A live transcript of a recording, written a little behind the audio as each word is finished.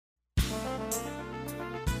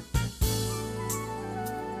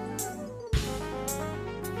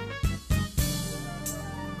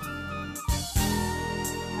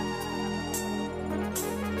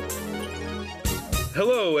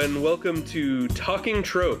Hello and welcome to Talking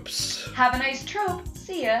Tropes. Have a nice trope.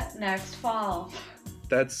 See ya next fall.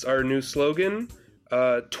 That's our new slogan.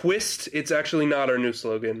 Twist, it's actually not our new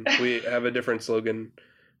slogan. We have a different slogan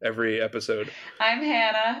every episode. I'm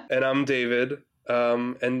Hannah. And I'm David.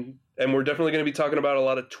 And we're definitely going to be talking about a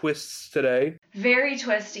lot of twists today. Very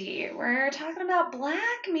twisty. We're talking about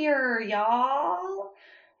Black Mirror, y'all.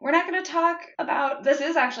 We're not going to talk about... This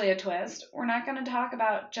is actually a twist. We're not going to talk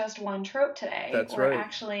about just one trope today. That's We're right.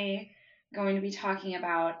 actually going to be talking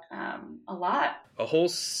about a lot. A whole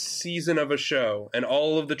season of a show, and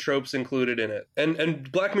all of the tropes included in it.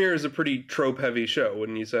 And Black Mirror is a pretty trope-heavy show,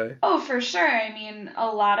 wouldn't you say? Oh, for sure. I mean, a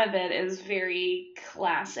lot of it is very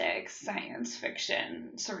classic science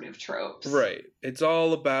fiction sort of tropes. Right. It's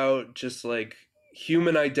all about just, like,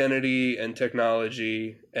 human identity and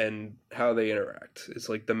technology and how they interact. It's,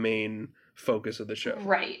 like, the main focus of the show.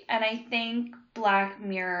 Right. And I think Black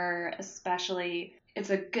Mirror especially... It's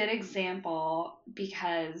a good example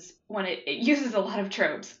because when it uses a lot of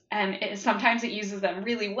tropes and sometimes it uses them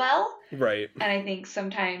really well. Right. And I think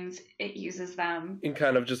sometimes it uses them in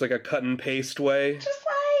kind of just like a cut and paste way. Just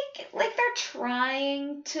like they're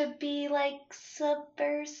trying to be like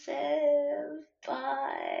subversive,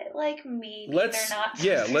 but like maybe they're not so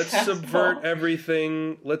let's successful.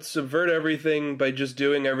 Let's subvert everything by just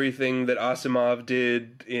doing everything that Asimov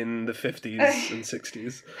did in the 50s and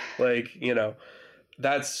 60s. Like, you know,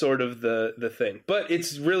 that's sort of the thing. But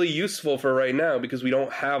it's really useful for right now because we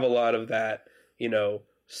don't have a lot of that, you know,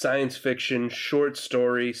 science fiction, short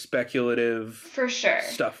story, speculative for sure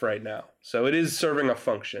stuff right now. So it is serving a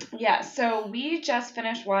function. Yeah, so we just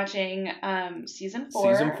finished watching season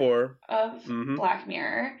 4 of Black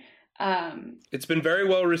Mirror. It's been very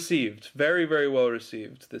well received. Very, very well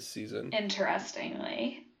received this season.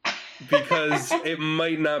 Interestingly. Because it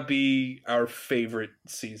might not be our favorite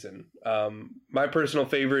season. My personal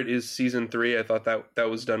favorite is season 3. I thought that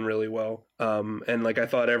was done really well. And like I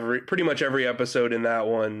thought pretty much every episode in that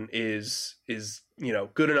one is you know,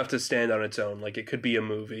 good enough to stand on its own. Like it could be a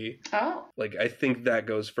movie. Oh. Like I think that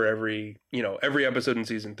goes for every episode in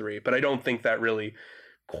season 3, but I don't think that really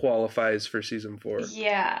qualifies for season 4.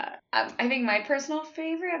 Yeah. I think my personal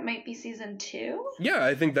favorite might be season 2. Yeah,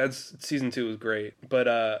 I think season 2 was great. But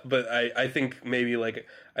I think maybe like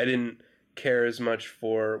I didn't care as much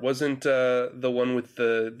for wasn't the one with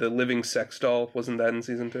the living sex doll, wasn't that in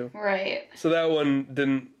season 2? Right. So that one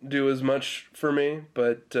didn't do as much for me,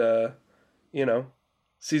 but you know,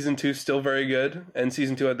 season 2 still very good, and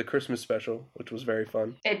season 2 had the Christmas special, which was very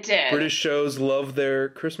fun. It did. British shows love their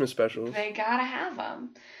Christmas specials. They gotta have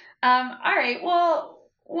them. All right. Well,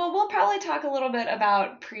 we'll probably talk a little bit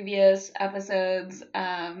about previous episodes.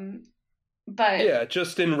 But yeah,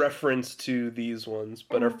 just in reference to these ones,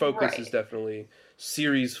 but our focus is definitely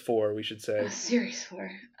series 4, we should say. Series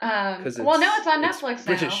 4. Well, no, it's on Netflix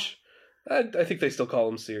British. Now. I think they still call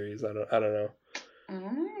them series. I don't know.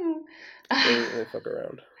 They fuck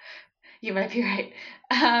around. You might be right.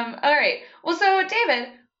 All right. Well, so David,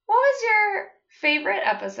 what was your favorite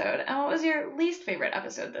episode and what was your least favorite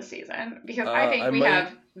episode this season? Because I think we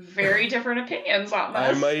have very different opinions on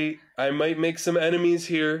this. I might make some enemies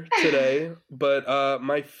here today, but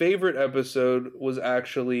my favorite episode was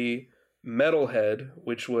actually Metalhead,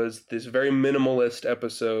 which was this very minimalist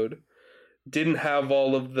episode. Didn't have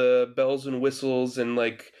all of the bells and whistles and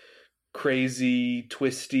like crazy,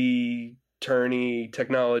 twisty, turny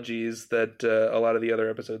technologies that a lot of the other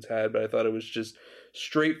episodes had, but I thought it was just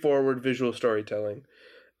straightforward visual storytelling.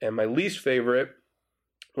 And my least favorite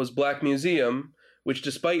was Black Museum, which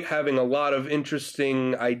despite having a lot of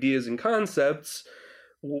interesting ideas and concepts,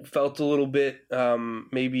 felt a little bit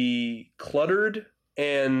maybe cluttered,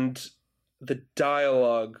 and the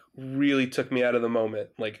dialogue really took me out of the moment,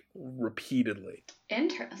 like repeatedly.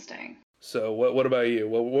 Interesting. So what about you?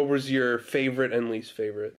 What was your favorite and least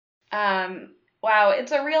favorite? Wow,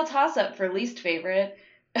 it's a real toss-up for least favorite.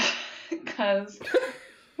 Because,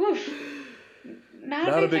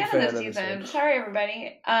 not a big fan of this season. Sorry,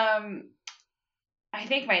 everybody. I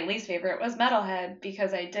think my least favorite was Metalhead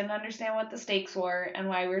because I didn't understand what the stakes were and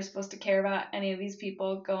why we were supposed to care about any of these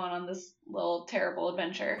people going on this little terrible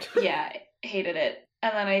adventure. Yeah, I hated it.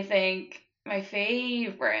 And then I think my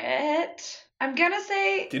favorite... I'm gonna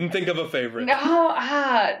say... Didn't think of a favorite. No,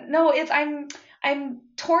 I'm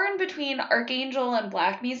torn between Archangel and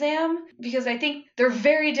Black Museum because I think they're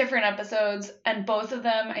very different episodes and both of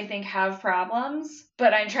them I think have problems,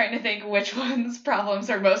 but I'm trying to think which one's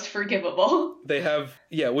problems are most forgivable. They have,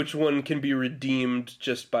 which one can be redeemed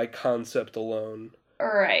just by concept alone.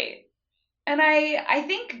 Right. And I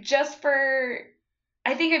think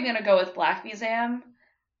I'm going to go with Black Museum.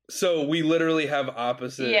 So we literally have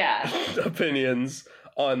opposite opinions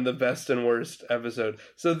on the best and worst episode.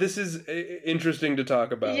 So this is interesting to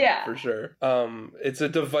talk about, for sure. It's a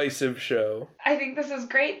divisive show. I think this is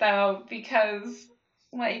great, though, because,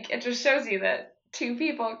 like, it just shows you that two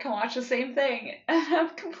people can watch the same thing and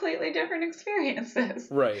have completely different experiences.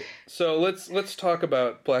 Right. So let's talk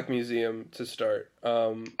about Black Museum to start.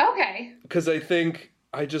 Okay. Because I think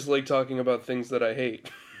I just like talking about things that I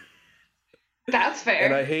hate. That's fair.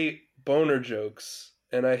 And I hate boner jokes,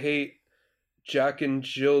 and I hate Jack and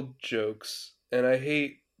Jill jokes, and I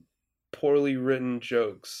hate poorly written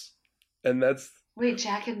jokes. And that's... Wait,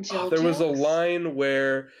 Jack and Jill there jokes? was a line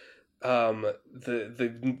where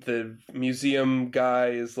the museum guy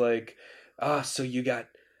is like, so you've got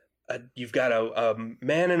a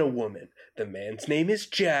man and a woman. The man's name is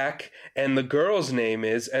Jack, and the girl's name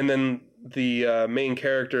is... And then the main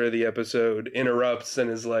character of the episode interrupts and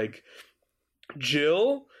is like,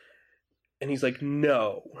 Jill? And he's like,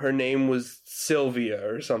 no, her name was Sylvia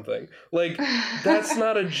or something. Like, that's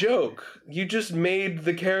not a joke. You just made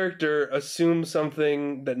the character assume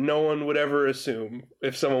something that no one would ever assume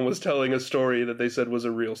if someone was telling a story that they said was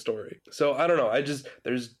a real story. So, I don't know.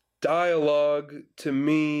 There's dialogue to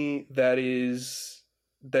me that is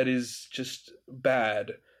just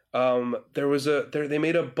bad. They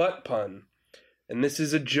made a butt pun. And this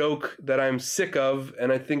is a joke that I'm sick of,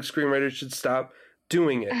 and I think screenwriters should stop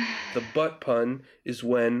doing it. The butt pun is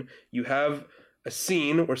when you have a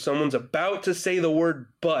scene where someone's about to say the word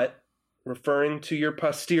butt, referring to your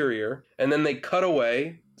posterior, and then they cut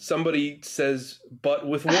away. Somebody says butt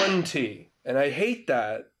with one T. And I hate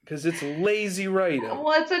that, because it's lazy writing.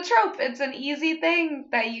 Well, it's a trope. It's an easy thing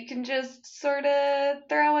that you can just sort of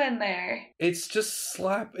throw in there. It's just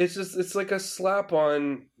it's like a slap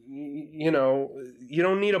on... You know, you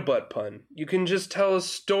don't need a butt pun. You can just tell a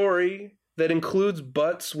story that includes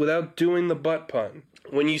butts without doing the butt pun.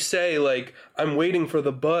 When you say, like, I'm waiting for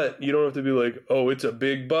the butt, you don't have to be like, oh, it's a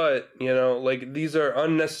big butt. You know, like, these are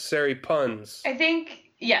unnecessary puns. I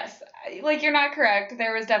think, yes, like, you're not correct.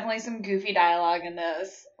 There was definitely some goofy dialogue in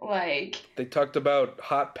this. Like, they talked about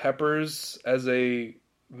hot peppers as a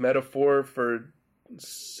metaphor for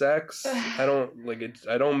sex. I don't like it.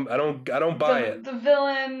 I don't buy it. The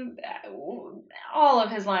villain, all of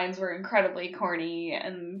his lines were incredibly corny,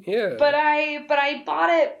 and but I bought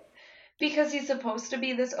it because he's supposed to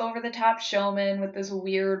be this over the top showman with this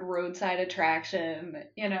weird roadside attraction,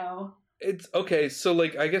 you know. It's okay, so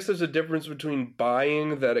like I guess there's a difference between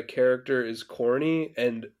buying that a character is corny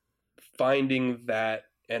and finding that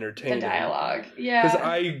entertaining. The dialogue. Yeah. Because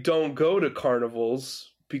I don't go to carnivals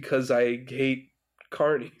because I hate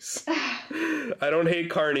carnies. I don't hate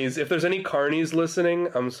carnies. If there's any carnies listening,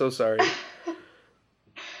 I'm so sorry.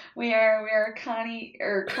 we are carny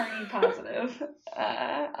positive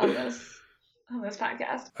on this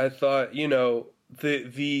podcast. I thought, you know,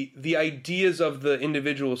 the ideas of the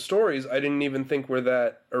individual stories I didn't even think were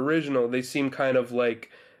that original. They seem kind of like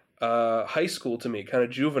high school to me, kind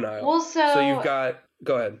of juvenile. Well, so you've got...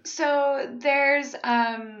 Go ahead. So there's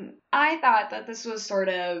I thought that this was sort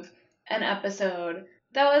of an episode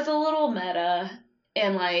that was a little meta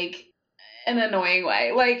in, like, an annoying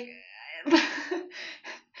way. Like,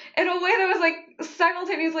 in a way that was, like,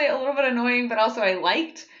 simultaneously a little bit annoying, but also I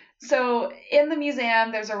liked. So in the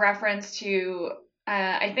museum, there's a reference to,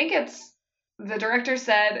 I think it's, the director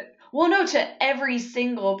said, well, no, to every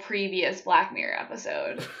single previous Black Mirror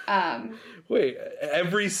episode. Wait,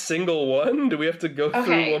 every single one? Do we have to go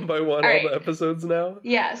through one by one all the episodes now?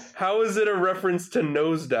 Yes. How is it a reference to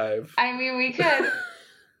Nosedive? I mean, we could.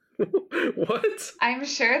 What? I'm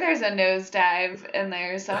sure there's a nosedive in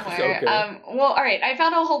there somewhere. Okay. Well, all right. I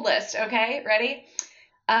found a whole list. Okay, ready?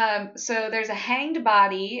 So there's a hanged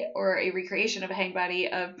body, or a recreation of a hanged body,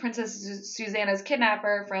 of Princess Susanna's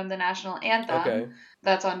kidnapper from the national anthem.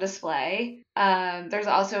 That's on display. There's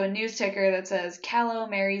also a news ticker that says Callow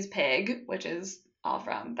marries pig, which is all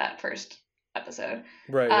from that first episode.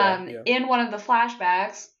 Right. Yeah. In one of the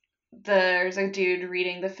flashbacks, there's a dude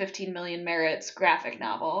reading the 15 Million Merits graphic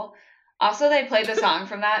novel. Also, they played the song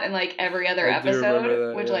from that in, like, every other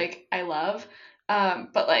episode, which, like, I love.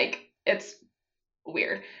 But, like, it's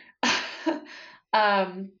weird. The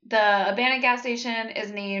abandoned gas station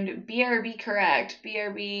is named BRB Correct.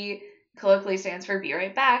 BRB colloquially stands for Be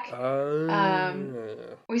Right Back.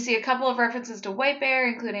 We see a couple of references to White Bear,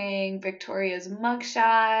 including Victoria's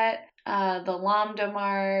mugshot, the lambda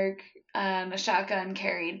mark, a shotgun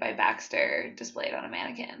carried by Baxter displayed on a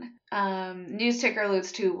mannequin. News ticker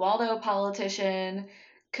alludes to Waldo Politician.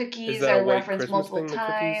 Cookies are referenced multiple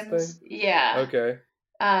times. Yeah. Okay.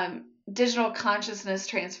 digital consciousness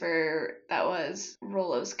transfer that was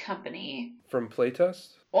Rollo's company. From Playtest?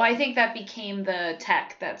 Well, I think that became the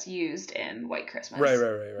tech that's used in White Christmas. Right.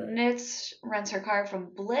 Nitz rents her car from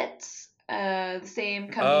Blitz, the same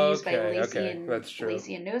company used by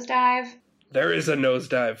Lacey and Nosedive. There is a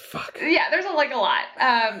Nosedive. Fuck. Yeah, there's a lot.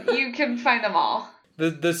 You can find them all.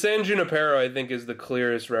 The San Junipero, I think, is the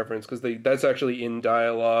clearest reference because that's actually in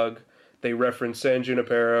dialogue. They reference San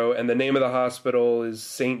Junipero, and the name of the hospital is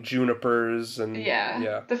St. Junipers, and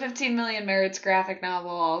yeah. The 15 Million Merits graphic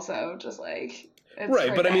novel also, just like...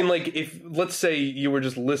 Right, but I mean, like, if, let's say you were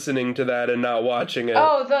just listening to that and not watching it.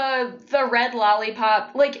 Oh, the red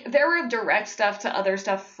lollipop. Like, there were direct stuff to other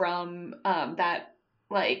stuff from that,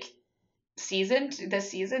 like, this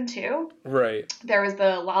season, too. Right. There was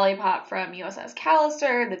the lollipop from USS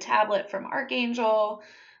Callister, the tablet from Archangel,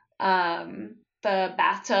 the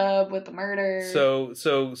bathtub with the murder. So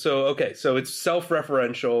okay, so it's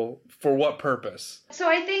self-referential. For what purpose? So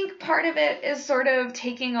I think part of it is sort of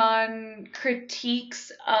taking on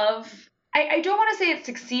critiques of... I don't want to say it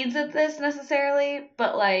succeeds at this necessarily,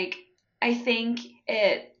 but, like, I think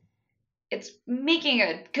it's making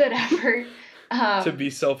a good effort. To be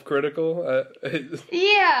self-critical?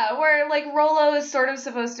 Yeah, where, like, Rollo is sort of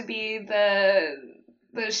supposed to be the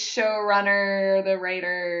showrunner, the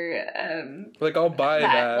writer. Like, I'll buy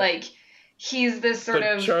that. Like, he's this sort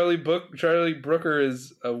of... Charlie Brooker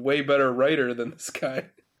is a way better writer than this guy.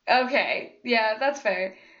 Okay, yeah, that's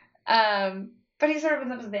fair. But he sort of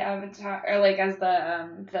ends up as the avatar, or, like, as the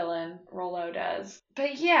villain, Rollo does.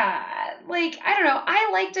 But yeah, like, I don't know, I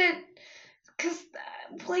liked it because,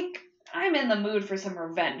 like, I'm in the mood for some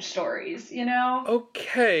revenge stories, you know?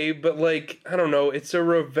 Okay, but, like, I don't know, it's a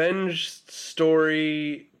revenge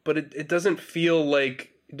story, but it doesn't feel like...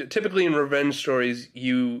 Typically in revenge stories,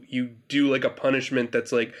 you do, like, a punishment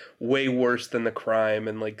that's, like, way worse than the crime,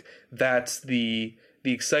 and, like, that's the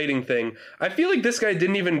exciting thing. I feel like this guy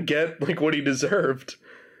didn't even get, like, what he deserved.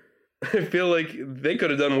 I feel like they could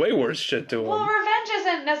have done way worse shit to him. Well, revenge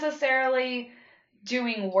isn't necessarily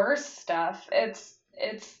doing worse stuff. It's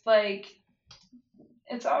like...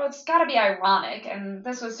 It's gotta be ironic, and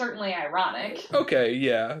this was certainly ironic. Okay,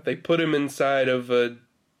 yeah. They put him inside of a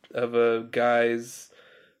guy's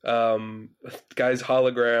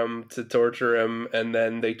hologram to torture him, and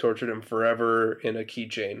then they tortured him forever in a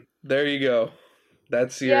keychain. There you go.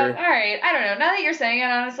 That's your... Yeah, alright. I don't know. Now that you're saying it,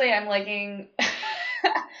 honestly, I'm liking...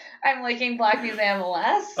 I'm liking Black Museum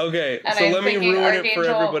less. Okay, so let me ruin it for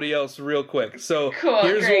everybody else real quick. So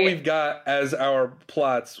here's what we've got as our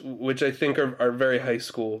plots, which I think are very high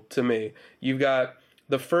school to me. You've got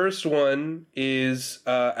the first one is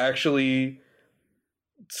actually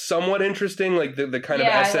somewhat interesting, like the kind of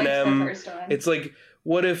S&M. It's like,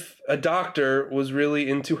 what if a doctor was really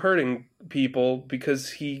into hurting people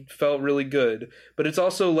because he felt really good? But it's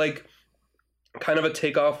also like kind of a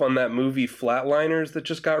takeoff on that movie Flatliners that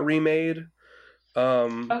just got remade.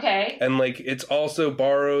 Okay. And, like, it's also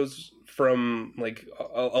borrows from, like,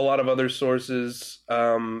 a lot of other sources.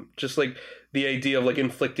 Just, like, the idea of, like,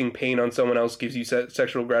 inflicting pain on someone else gives you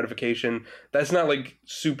sexual gratification. That's not, like,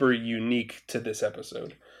 super unique to this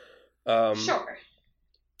episode. Sure.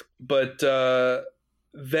 But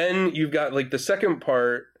then you've got, like, the second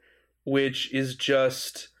part, which is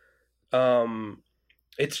just...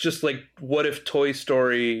 it's just like, what if Toy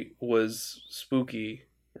Story was spooky,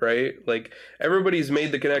 right? Like, everybody's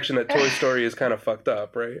made the connection that Toy Story is kind of fucked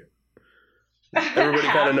up, right? Everybody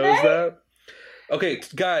kind of knows that. Okay,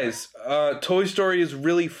 guys, Toy Story is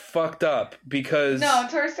really fucked up because... No,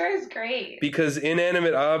 Toy Story is great. Because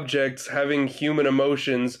inanimate objects having human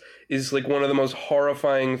emotions is, like, one of the most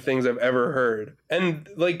horrifying things I've ever heard. And,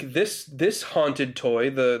 like, this haunted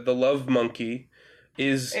toy, the Love Monkey...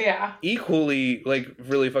 is equally, like,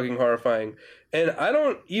 really fucking horrifying. And I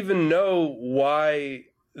don't even know why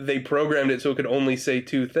they programmed it so it could only say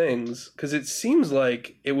two things, because it seems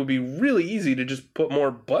like it would be really easy to just put more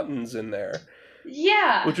buttons in there.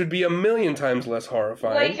 Yeah. Which would be 1,000,000 times less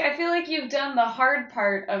horrifying. Like, I feel like you've done the hard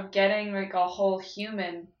part of getting, like, a whole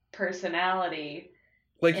human personality.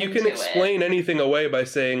 Like, you can explain anything away by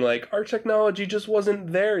saying, like, our technology just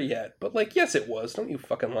wasn't there yet. But, like, yes, it was. Don't you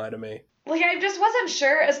fucking lie to me. Like, I just wasn't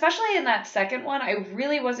sure, especially in that second one, I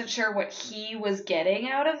really wasn't sure what he was getting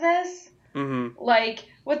out of this. Mm-hmm. Like,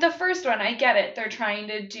 with the first one, I get it. They're trying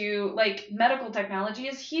to do, like, medical technology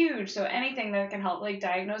is huge, so anything that can help, like,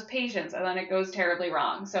 diagnose patients, and then it goes terribly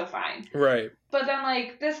wrong, so fine. Right. But then,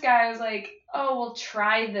 like, this guy was like, oh, we'll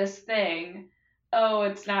try this thing. Oh,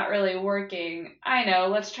 it's not really working. I know,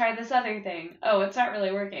 let's try this other thing. Oh, it's not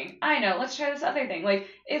really working. I know, let's try this other thing. Like,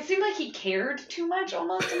 it seemed like he cared too much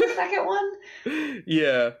almost in the second one.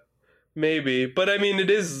 Yeah. Maybe, but I mean,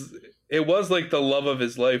 it was like the love of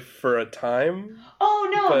his life for a time. Oh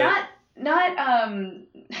no, but... not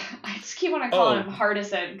I just keep wanting to call him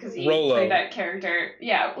Hardison because he played that character.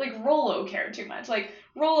 Yeah, like Rollo cared too much. Like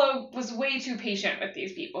Rollo was way too patient with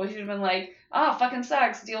these people. He should have been like, "Oh, fucking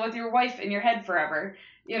sucks. Deal with your wife in your head forever."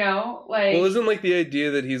 You know, like. Well, isn't like the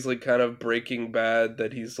idea that he's like kind of Breaking Bad,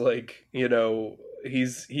 that he's like, you know, he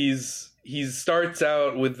starts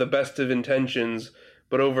out with the best of intentions,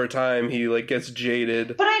 but over time he like gets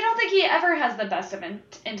jaded. But I don't think he ever has the best of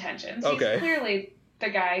intentions. Okay. He's clearly the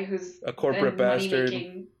guy who's a corporate bastard.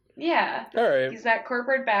 Yeah. All right. He's that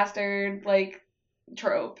corporate bastard like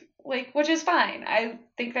trope, like, which is fine. I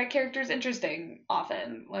think that character's interesting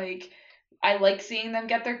often. Like, I like seeing them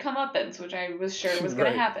get their comeuppance, which I was sure was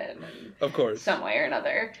going to happen. Of course. Some way or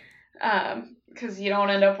another. Because you don't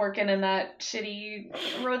end up working in that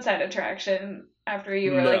shitty roadside attraction after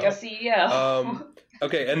you were like a CEO.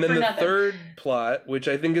 Okay, and then the third plot, which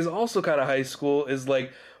I think is also kind of high school, is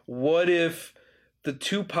like, what if the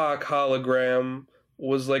Tupac hologram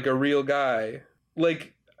was like a real guy?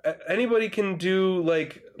 Like, anybody can do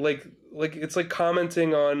like it's like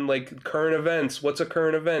commenting on like current events. What's a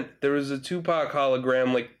current event? There was a Tupac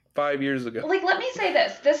hologram like 5 years ago. Like, let me say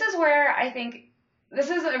this. This is where I think this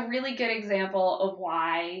is a really good example of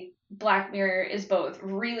why Black Mirror is both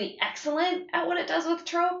really excellent at what it does with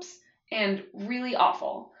tropes and really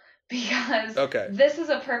awful. Because this is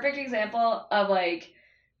a perfect example of like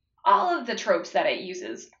all of the tropes that it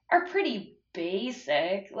uses are pretty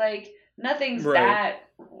basic. Like, nothing's that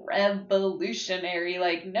revolutionary.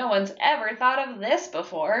 Like, no one's ever thought of this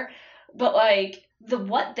before. But like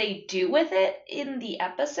what they do with it in the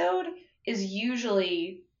episode is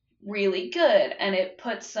usually really good, and it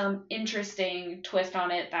puts some interesting twist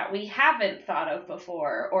on it that we haven't thought of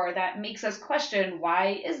before, or that makes us question,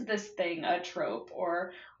 why is this thing a trope,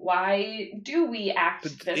 or why do we act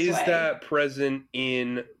this way? Is that present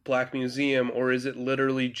in Black Museum, or is it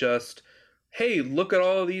literally just, hey, look at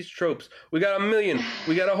all of these tropes. We got 1 million.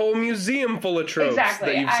 We got a whole museum full of tropes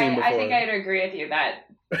that you've seen before. I think I'd agree with you that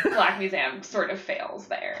Black Museum sort of fails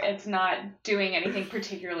there. It's not doing anything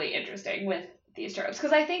particularly interesting with these tropes.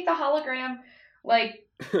 Because I think the hologram, like,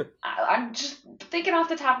 I'm just thinking off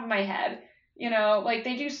the top of my head, you know, like,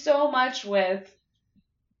 they do so much with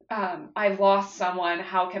I've lost someone,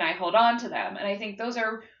 how can I hold on to them? And I think those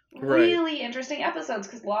are really interesting episodes,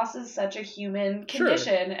 because loss is such a human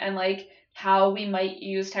condition, and like how we might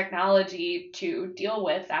use technology to deal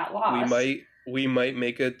with that loss. We might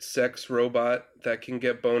make a sex robot that can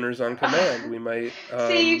get boners on command. We might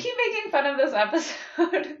see, you keep making fun of this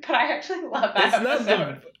episode, but I actually love that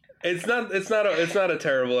episode. It's not a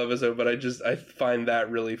terrible episode, but I find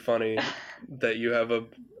that really funny that you have a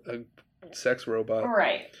sex robot.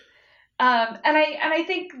 Right. And I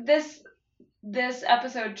think this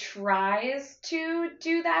episode tries to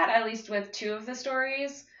do that, at least with two of the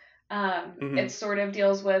stories. It sort of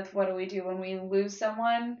deals with, what do we do when we lose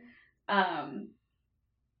someone?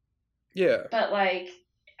 But like,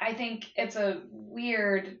 I think it's a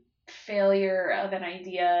weird failure of an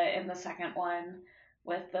idea in the second one,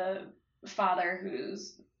 with the father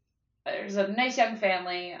there's a nice young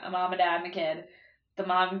family, a mom, a dad, and a kid. The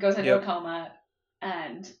mom goes into a coma,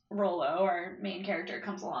 and Rollo, our main character,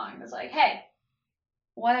 comes along and is like, hey,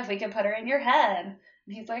 what if we could put her in your head?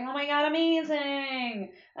 And he's like, oh my god,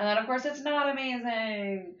 amazing! And then of course it's not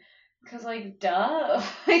amazing. Because, like, duh.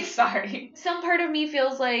 Like, sorry. Some part of me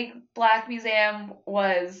feels like Black Museum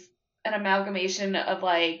was an amalgamation of,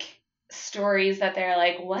 like, stories that they're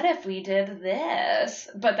like, what if we did this?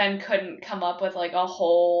 But then couldn't come up with, like, a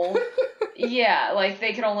whole... Yeah, like,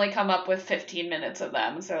 they could only come up with 15 minutes of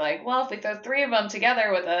them. So they're like, well, if we throw 3 of them together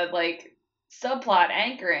with a, like, subplot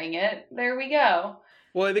anchoring it, there we go.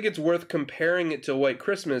 Well, I think it's worth comparing it to White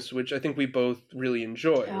Christmas, which I think we both really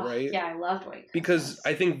enjoy, right? Yeah, I loved White Christmas. Because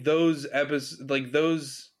I think those episodes, like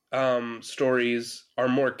those stories, are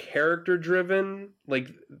more character-driven, like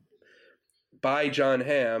by Jon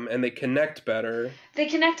Hamm, and they connect better. They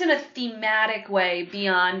connect in a thematic way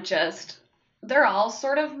beyond just, they're all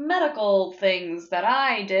sort of medical things that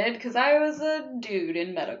I did because I was a dude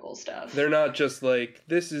in medical stuff. They're not just like,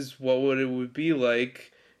 this is what it would be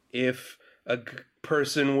like if a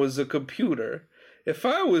person was a computer. If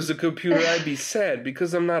I was a computer, I'd be sad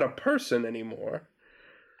because I'm not a person anymore.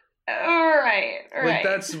 Right. Like,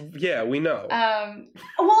 that's, yeah, we know. Well, and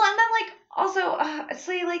then, like, also,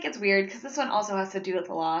 say, like, it's weird because this one also has to do with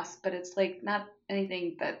the loss, but it's, like, not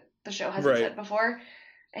anything that the show hasn't said before,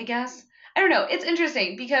 I guess. I don't know. It's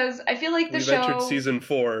interesting because I feel like the show... We've entered season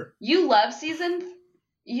 4. You love season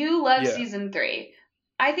 3.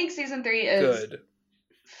 I think season 3 is... good.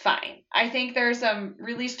 fine. I think there are some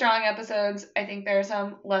really strong episodes. I think there are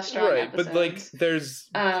some less strong episodes. But like there's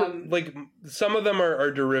like some of them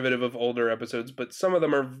are derivative of older episodes, but some of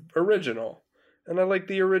them are original. And I like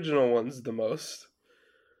the original ones the most.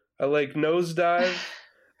 I like Nosedive.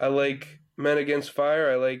 I like Men Against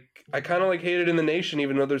Fire. I kind of like Hated in the Nation,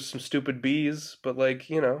 even though there's some stupid bees, but like,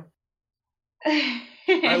 you know.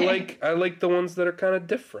 I like the ones that are kind of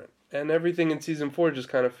different. And everything in season 4 just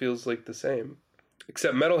kind of feels like the same.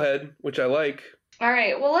 Except Metalhead, which I like. All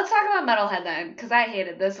right, well, let's talk about Metalhead then, because I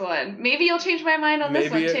hated this one. Maybe you'll change my mind on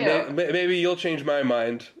this one, too. Maybe you'll change my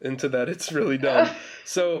mind into that it's really dumb.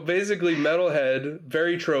 So, basically, Metalhead,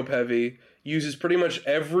 very trope-heavy, uses pretty much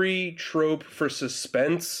every trope for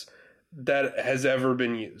suspense that has ever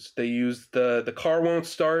been used. They use the car won't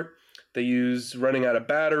start. They use running out of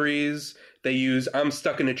batteries. They use I'm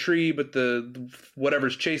stuck in a tree, but the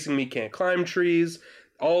whatever's chasing me can't climb trees.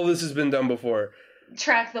 All this has been done before.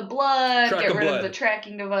 Track the blood, get rid of the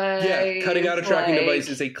tracking device. Yeah, cutting out a tracking device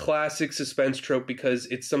is a classic suspense trope because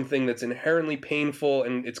it's something that's inherently painful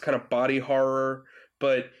and it's kind of body horror,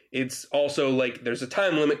 but it's also like there's a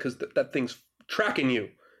time limit because that thing's tracking you.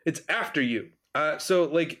 It's after you. So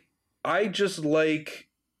like I just like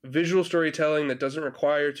visual storytelling that doesn't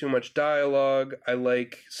require too much dialogue. I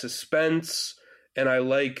like suspense, and I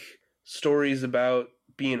like stories about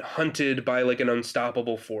being hunted by like an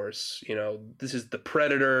unstoppable force. You know, this is The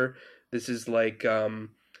Predator. This is like that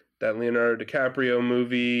Leonardo DiCaprio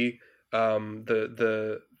movie. Oh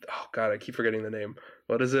god, I keep forgetting the name.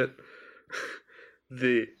 What is it?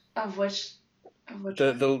 The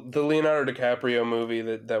Leonardo DiCaprio movie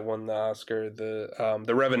that won the Oscar,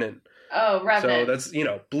 the Revenant. Oh, Revenant. So that's, you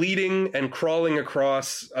know, bleeding and crawling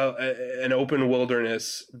across an open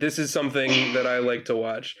wilderness. This is something that I like to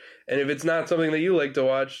watch. And if it's not something that you like to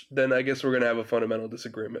watch, then I guess we're going to have a fundamental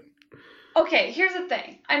disagreement. Okay, here's the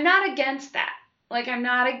thing. I'm not against that. Like, I'm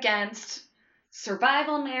not against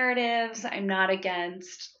survival narratives. I'm not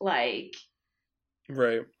against, like...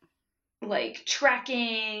 Right. Like,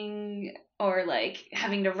 tracking or, like,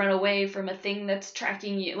 having to run away from a thing that's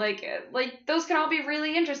tracking you. Like those can all be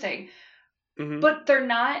really interesting. Mm-hmm. But they're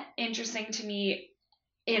not interesting to me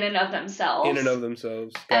in and of themselves. In and of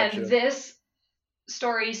themselves. Gotcha. And this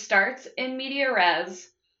story starts in media res,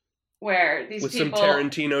 where these with people... some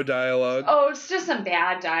Tarantino dialogue. Oh, it's just some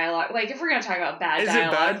bad dialogue. Like, if we're going to talk about bad dialogue... Is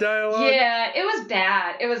it bad dialogue? Yeah, it was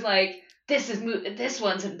bad. It was like... This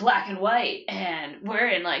one's in black and white, and we're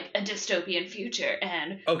in, like, a dystopian future,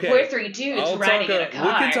 and we're three dudes riding in a car.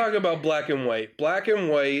 We can talk about black and white. Black and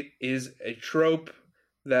white is a trope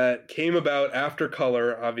that came about after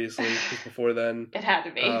color, obviously, because before then... It had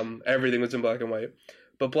to be. Everything was in black and white.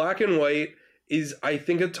 But black and white is, I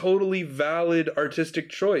think, a totally valid artistic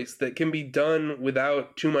choice that can be done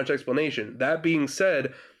without too much explanation. That being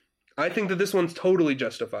said, I think that this one's totally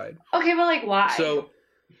justified. Okay, but, like, why?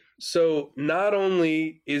 So not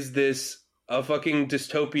only is this a fucking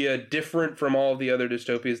dystopia different from all the other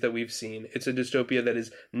dystopias that we've seen, it's a dystopia that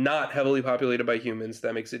is not heavily populated by humans.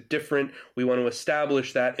 That makes it different. We want to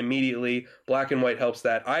establish that immediately. Black and white helps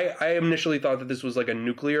that. I initially thought that this was like a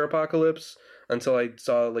nuclear apocalypse until I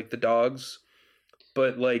saw like the dogs.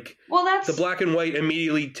 But, like, the black and white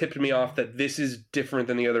immediately tipped me off that this is different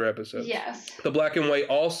than the other episodes. Yes. The black and white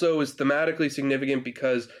also is thematically significant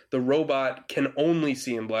because the robot can only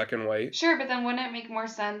see in black and white. Sure, but then wouldn't it make more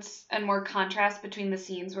sense and more contrast between the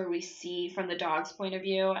scenes where we see from the dog's point of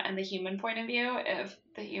view and the human point of view if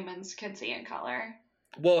the humans could see in color?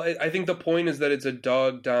 Well, I think the point is that it's a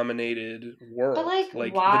dog-dominated world. But,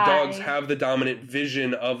 like why? The dogs have the dominant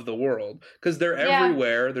vision of the world. Because they're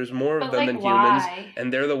everywhere. There's more of them than humans.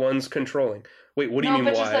 And they're the ones controlling. Wait, what do you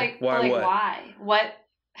mean why? Why? What?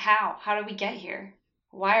 How? How did we get here?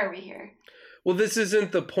 Why are we here? Well, this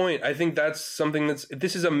isn't the point. I think that's something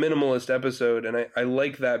this is a minimalist episode, and I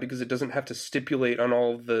like that because it doesn't have to stipulate on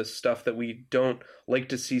all the stuff that we don't like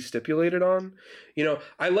to see stipulated on. You know,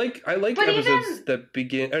 I like episodes that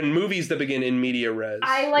begin, and movies that begin in media res.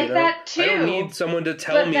 I like that too. I don't need someone to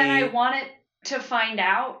tell me. But then I want it to find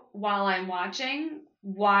out while I'm watching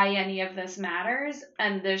why any of this matters,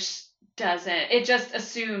 and this doesn't. It just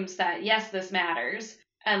assumes that, yes, this matters.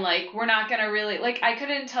 And, like, we're not going to really... Like, I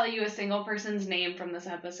couldn't tell you a single person's name from this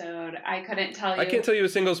episode. I can't tell you a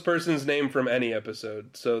single person's name from any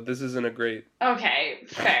episode, so this isn't a great... Okay,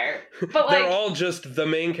 fair. But, like... They're all just the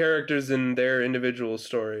main characters in their individual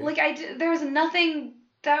story. Like, there was nothing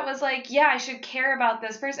that was like, yeah, I should care about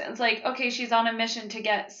this person. It's like, okay, she's on a mission to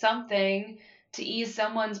get something to ease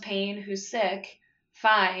someone's pain who's sick.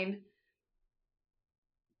 Fine.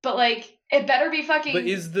 But, like, it better be fucking... But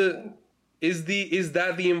is the... Is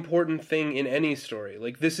that the important thing in any story?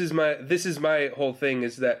 Like, this is my whole thing,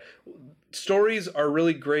 is that stories are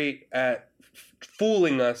really great at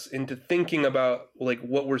fooling us into thinking about like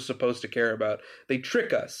what we're supposed to care about. They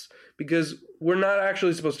trick us because we're not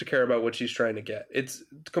actually supposed to care about what she's trying to get. It's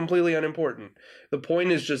completely unimportant. The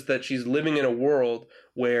point is just that she's living in a world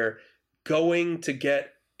where going to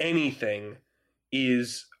get anything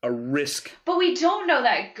is a risk. But we don't know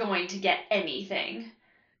that going to get anything.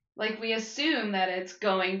 Like, we assume that it's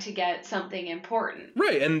going to get something important.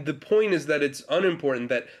 Right, and the point is that it's unimportant,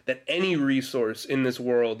 that any resource in this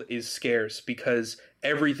world is scarce because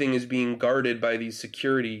everything is being guarded by these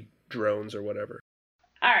security drones or whatever.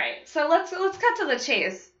 Alright, so let's cut to the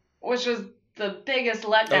chase, which was the biggest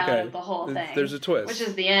letdown of the whole thing. There's a twist. Which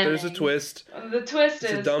is the ending. There's a twist. The twist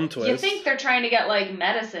is... It's a dumb twist. You think they're trying to get, like,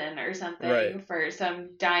 medicine or something for some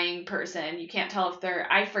dying person. You can't tell if they're...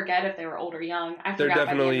 I forget if they were old or young. I forgot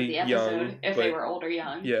by the end of the episode if they were old or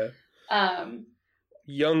young. Yeah.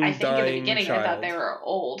 Young, I think dying in the beginning child. I thought they were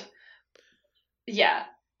old. Yeah,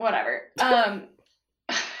 whatever.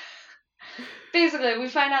 Basically, we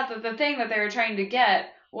find out that the thing that they were trying to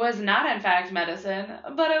get was not in fact medicine,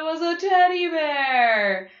 but it was a teddy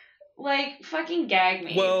bear. Like, fucking gag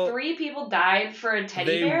me. Well, 3 people died for a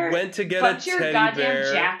teddy bear. They went to get a teddy bear. Put your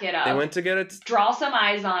goddamn jacket up. They went to get a... Draw some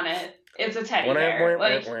eyes on it. It's a teddy bear.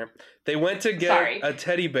 They went to get a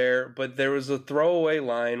teddy bear, but there was a throwaway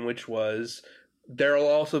line, which was... There'll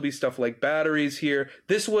also be stuff like batteries here.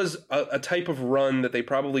 This was a type of run that they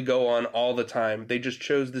probably go on all the time. They just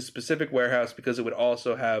chose this specific warehouse because it would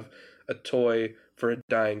also have a toy for a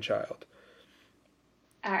dying child.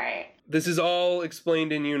 Alright. This is all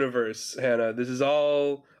explained in universe, Hannah. This is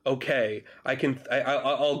all okay.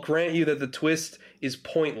 I'll grant you that the twist is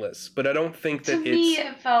pointless, but I don't think that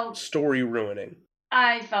it felt story ruining.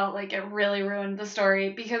 I felt like it really ruined the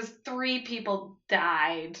story because 3 people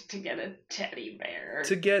died to get a teddy bear.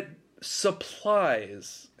 To get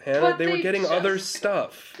supplies, Hannah. They were getting other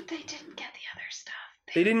stuff. But they didn't get the other stuff.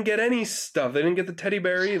 They didn't get any stuff. They didn't get the teddy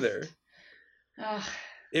bear either. Ugh.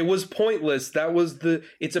 It was pointless.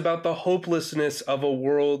 It's about the hopelessness of a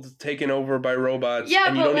world taken over by robots. Yeah,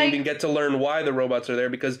 and you don't even get to learn why the robots are there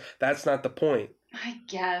because that's not the point. I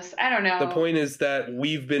guess. I don't know. The point is that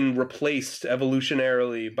we've been replaced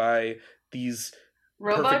evolutionarily by these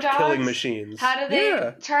perfect killing machines. How do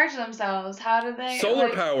they charge themselves? How do they... Solar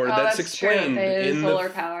power. That's explained in solar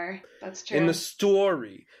power. That's true. In the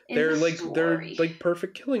story. They're like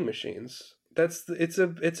perfect killing machines.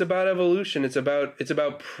 It's about evolution. It's about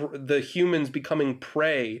the humans becoming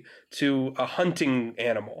prey to a hunting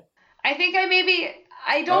animal. I think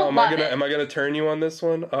I don't love it. Am I gonna turn you on this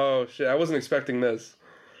one? Oh shit! I wasn't expecting this.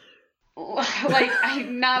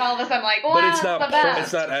 Not all of a sudden like, wow, but it's not the best.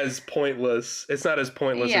 It's not as pointless. It's not as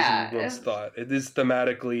pointless as you once thought. It is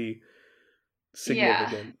thematically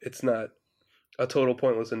significant. Yeah. It's not a total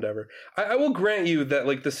pointless endeavor. I will grant you that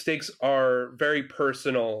like the stakes are very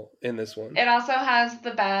personal in this one. It also has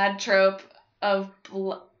the bad trope of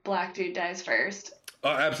black dude dies first. Oh,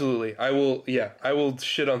 absolutely. I will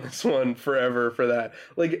shit on this one forever for that.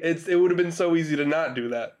 Like it would have been so easy to not do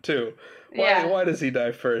that too. Why does he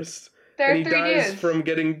die first? There are and he 3 dies dudes. From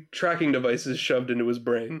getting tracking devices shoved into his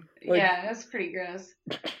brain. Like, yeah, that's pretty gross.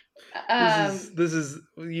 This is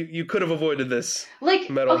you could have avoided this. Like,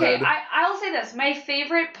 Metalhead. Okay, I'll say this. My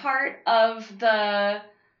favorite part of the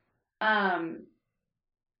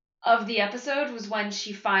episode was when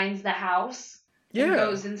she finds the house and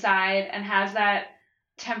goes inside and has that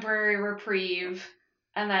temporary reprieve,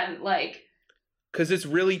 and then like because it's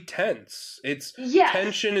really tense.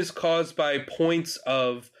 Tension is caused by points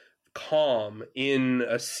of calm in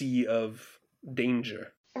a sea of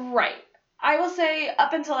danger. Right. I will say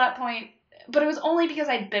up until that point, but it was only because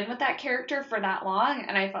I'd been with that character for that long,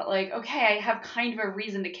 and I felt like, okay, I have kind of a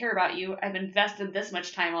reason to care about you. I've invested this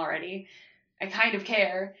much time already. I kind of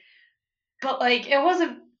care. But like it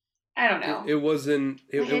wasn't, I don't know. It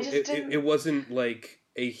wasn't like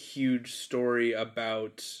a huge story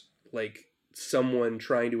about like someone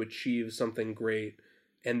trying to achieve something great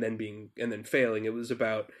and then failing. It was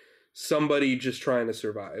about somebody just trying to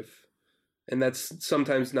survive. And that's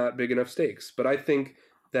sometimes not big enough stakes. But I think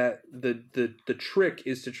that the trick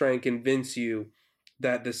is to try and convince you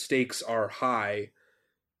that the stakes are high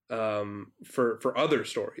for other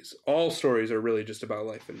stories. All stories are really just about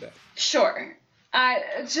life and death. Sure.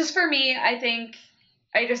 Just for me, I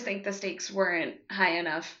just think the stakes weren't high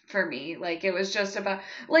enough for me. Like, it was just about,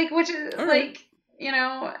 like, which is, all right. Like, you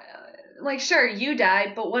know, like, sure, you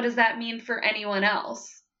died, but what does that mean for anyone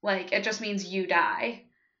else? Like, it just means you die.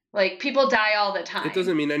 Like, people die all the time. It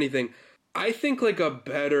doesn't mean anything. I think like a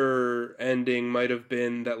better ending might have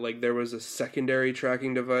been that like there was a secondary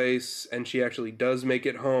tracking device and she actually does make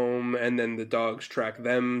it home and then the dogs track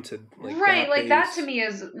them to like right, that like base. that to me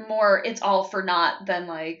is more it's all for naught than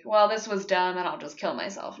like, well, this was dumb and I'll just kill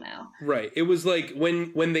myself now. Right. It was like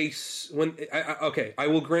when I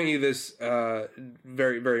will grant you this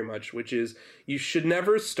very very much, which is you should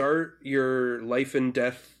never start your life and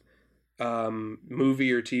death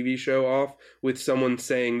movie or TV show off with someone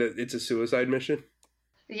saying that it's a suicide mission.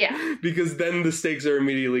 Yeah. Because then the stakes are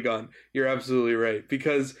immediately gone. You're absolutely right.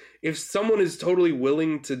 Because if someone is totally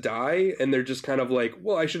willing to die and they're just kind of like,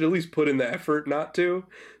 well, I should at least put in the effort not to,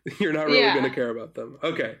 you're not really going to care about them.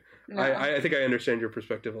 Okay. No. I think I understand your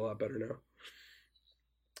perspective a lot better now.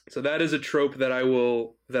 So that is a trope that I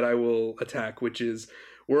will attack, which is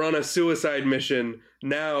we're on a suicide mission.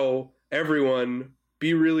 Now everyone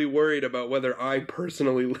be really worried about whether I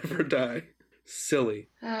personally live or die. Silly.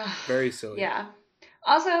 Very silly. Yeah.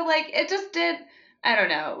 Also, like, it just did, I don't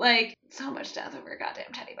know, like, so much death over a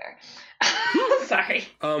goddamn teddy bear. Sorry.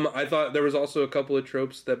 I thought there was also a couple of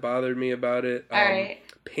tropes that bothered me about it. All right.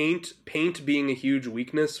 Paint being a huge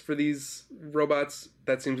weakness for these robots,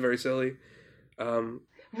 that seems very silly. Right,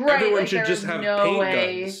 everyone should just have paint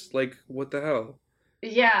guns. Like, what the hell?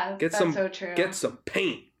 Yeah, that's so true. Get some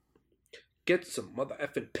paint. Get some mother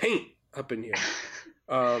effing paint up in here.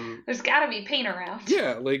 There's gotta be paint around.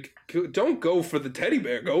 Yeah, like, don't go for the teddy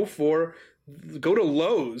bear. Go to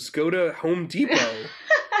Lowe's. Go to Home Depot.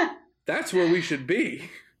 That's where we should be.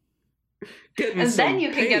 And then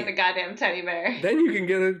you can get the goddamn teddy bear. Then you can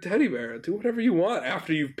get a teddy bear. Do whatever you want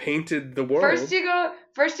after you've painted the world. First you go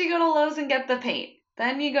to Lowe's and get the paint.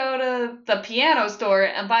 Then you go to the piano store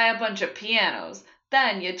and buy a bunch of pianos.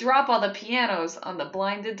 Then you drop all the pianos on the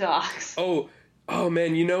blinded dogs. Oh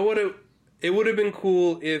man, you know what? It would have been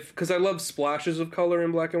cool if, because I love splashes of color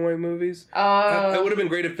in black and white movies. Oh. It would have been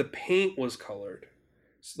great if the paint was colored,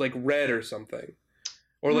 like red or something,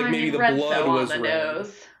 or like maybe the blood was red.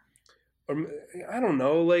 Nose. Or I don't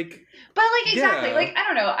know, like. But like exactly, yeah. Like I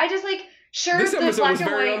don't know. I just like sure. This episode was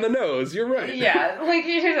very on the nose. You're right. Yeah, like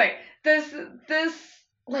here's like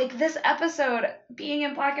this episode being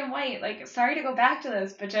in black and white. Like, sorry to go back to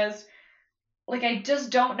this, but just. Like, I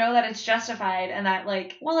just don't know that it's justified and that,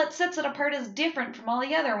 like, well, it sets it apart as different from all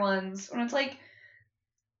the other ones. When it's like,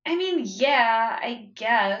 I mean, yeah, I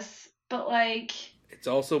guess, but, like... It's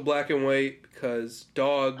also black and white because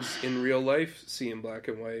dogs in real life see in black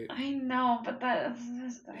and white. I know, but I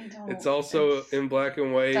don't... It's also in black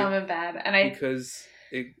and white... Dumb and bad, and because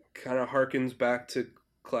it kind of harkens back to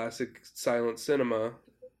classic silent cinema.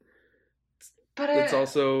 But it's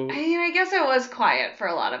also... I mean, I guess it was quiet for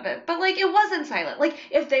a lot of it. But, like, it wasn't silent. Like,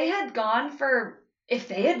 if they had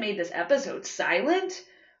made this episode silent,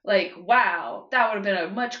 like, wow, that would have been a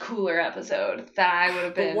much cooler episode. That I would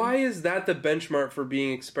have been... But why is that the benchmark for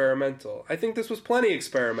being experimental? I think this was plenty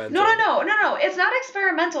experimental. No. It's not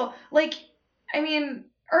experimental. Like, I mean,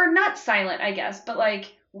 or not silent, I guess, but,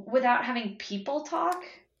 like, without having people talk?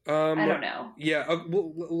 I don't know. Yeah,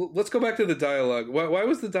 let's go back to the dialogue. Why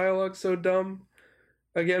was the dialogue so dumb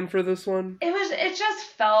again for this one? It just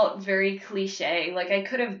felt very cliche. Like, I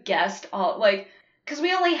could have guessed all, like, because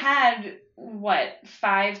we only had,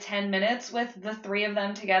 5-10 minutes with the three of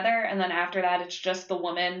them together, and then after that it's just the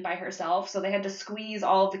woman by herself, so they had to squeeze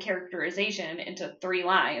all of the characterization into 3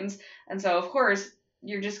 lines, and so, of course,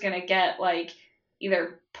 you're just gonna get, like,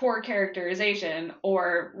 either poor characterization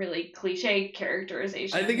or really cliche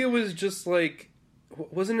characterization. I think it was just like,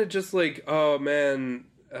 wasn't it just like, oh man,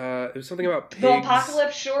 it was something about pigs. The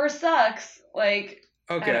apocalypse sure sucks. Like,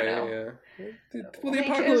 okay, I don't know. Yeah. Well, the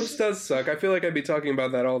apocalypse does suck. I feel like I'd be talking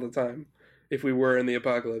about that all the time if we were in the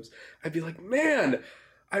apocalypse. I'd be like, man,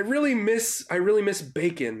 I really miss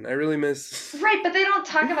bacon. I really miss... Right, but they don't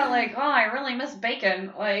talk about like, oh, I really miss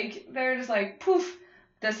bacon. Like, they're just like, poof.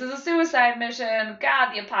 This is a suicide mission.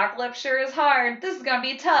 God, the apocalypse sure is hard. This is gonna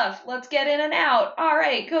be tough. Let's get in and out. All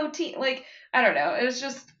right, go team. Like, I don't know. It was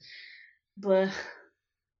just, blah.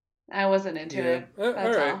 I wasn't into it. That's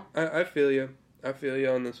all right. I feel you. I feel you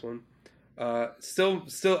on this one. I still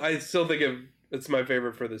think it's my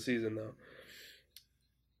favorite for the season though,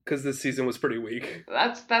 because this season was pretty weak.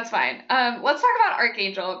 That's fine. Let's talk about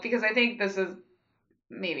Archangel because I think this is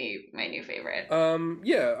maybe my new favorite.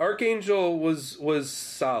 Yeah, Archangel was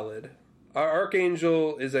solid.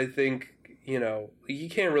 Archangel is, I think, you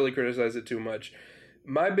can't really criticize it too much.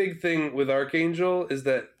 My big thing with Archangel is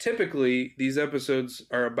that typically these episodes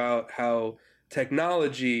are about how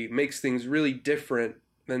technology makes things really different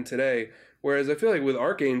than today, whereas I feel like with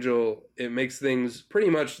Archangel, it makes things pretty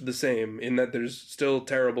much the same in that there's still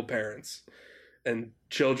terrible parents. and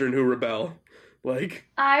children who rebel. Like,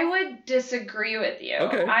 I would disagree with you.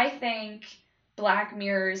 Okay. I think Black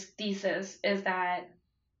Mirror's thesis is that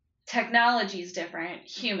technology is different,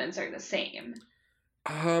 humans are the same.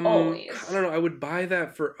 Always. I don't know. I would buy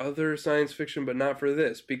that for other science fiction, but not for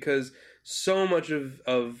this, because so much of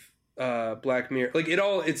Black Mirror, like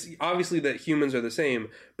it's obviously that humans are the same,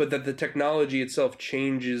 but that the technology itself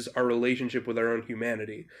changes our relationship with our own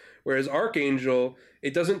humanity. Whereas Archangel,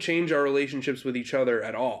 it doesn't change our relationships with each other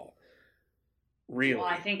at all. Really. Well,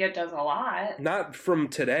 I think it does a lot. Not from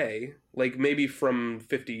today, like maybe from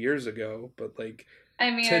 50 years ago, but like I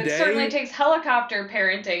mean, today, it certainly takes helicopter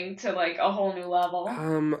parenting to like a whole new level.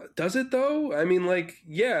 Does it though? I mean, like,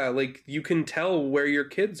 yeah, like you can tell where your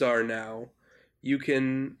kids are now. You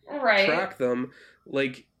can track them.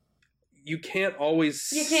 Like, you can't always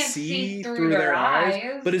see through their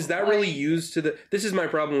eyes. But is that really used to the... This is my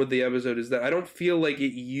problem with the episode, is that I don't feel like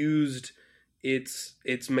it used its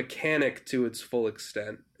mechanic to its full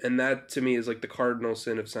extent. And that, to me, is like the cardinal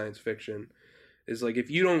sin of science fiction. Is like, if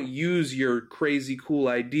you don't use your crazy cool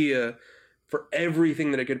idea for everything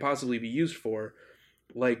that it could possibly be used for,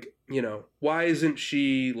 like, you know, why isn't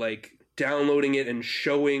she, like, downloading it and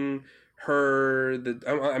showing her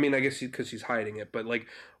I mean, I guess because she's hiding it, but, like,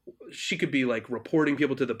 she could be, like, reporting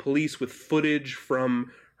people to the police with footage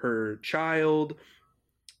from her child.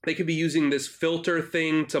 They could be using this filter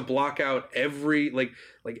thing to block out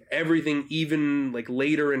like everything, even, like,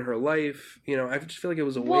 later in her life. You know, I just feel like it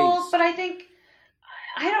was a waste. Well, but I think...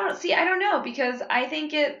 I don't know, because I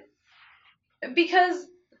think it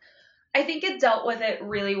dealt with it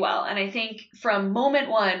really well. And I think from moment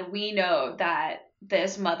one, we know that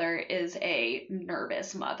this mother is a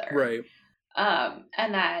nervous mother. Right.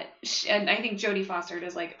 And I think Jodie Foster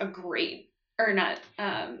does like a great, or not,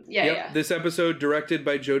 yeah. This episode directed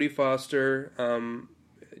by Jodie Foster.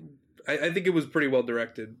 I think it was pretty well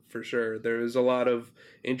directed, for sure. There was a lot of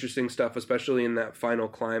interesting stuff, especially in that final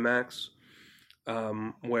climax.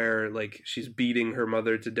 Where like she's beating her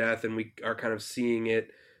mother to death, and we are kind of seeing it,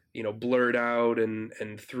 you know, blurred out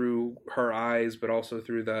and through her eyes, but also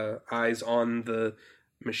through the eyes on the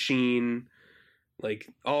machine.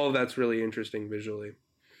 Like, all of that's really interesting visually.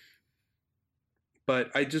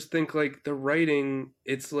 But I just think, like, the writing,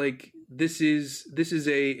 it's like, this is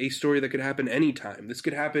a story that could happen anytime. This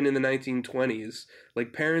could happen in the 1920s.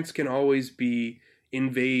 Like, parents can always be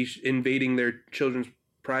invading their children's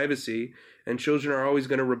privacy, and children are always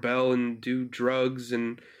going to rebel and do drugs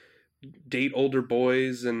and date older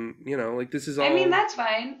boys, and, you know, like, this is all... I mean, that's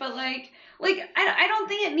fine, but, like I don't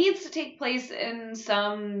think it needs to take place in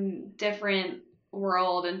some different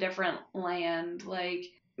world and different land. Like,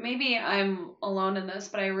 maybe I'm alone in this,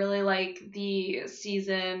 but I really like the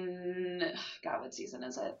season... God, what season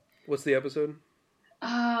is it? What's the episode?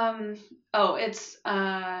 It's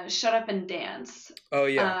Shut Up and Dance. Oh,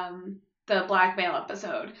 yeah. The blackmail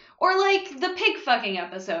episode, or like the pig fucking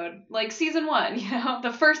episode, like season 1, you know,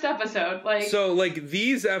 the first episode. Like, so like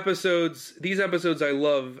these episodes I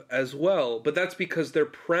love as well, but that's because their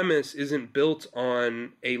premise isn't built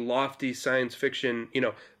on a lofty science fiction, you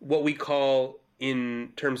know, what we call,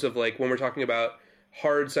 in terms of like when we're talking about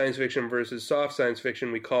hard science fiction versus soft science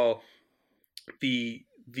fiction, we call the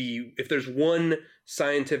if there's one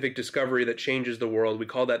scientific discovery that changes the world, we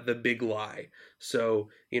call that the big lie. So,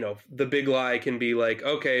 you know, the big lie can be like,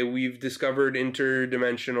 okay, we've discovered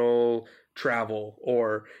interdimensional travel,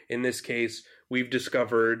 or in this case, we've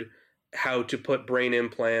discovered how to put brain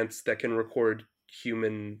implants that can record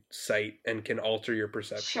human sight and can alter your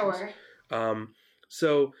perceptions. Sure.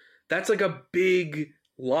 So that's like a big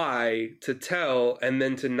lie to tell and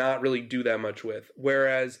then to not really do that much with.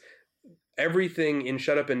 Whereas everything in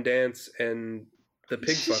Shut Up and Dance and the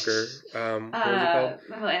pig fucker, what was it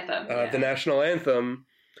called? Anthem. The national anthem,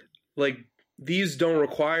 like, these don't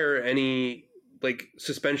require any, like,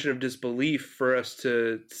 suspension of disbelief for us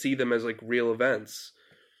to see them as, like, real events,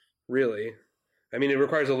 really. I mean, it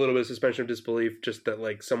requires a little bit of suspension of disbelief, just that,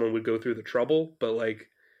 like, someone would go through the trouble, but, like,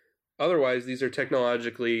 otherwise, these are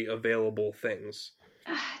technologically available things.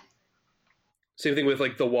 Same thing with,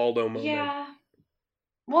 like, the Waldo moment. Yeah.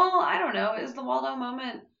 Well, I don't know. Is the Waldo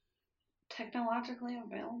moment technologically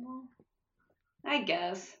available? I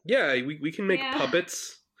guess. Yeah, we can make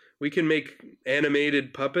puppets. We can make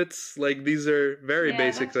animated puppets. Like, these are very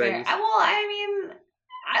basic things. Fair. Well, I mean,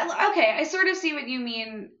 I sort of see what you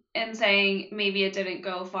mean in saying maybe it didn't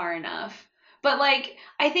go far enough. But, like,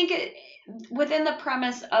 I think within the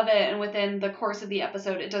premise of it and within the course of the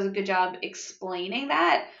episode, it does a good job explaining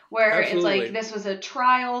that, where Absolutely. it's like, this was a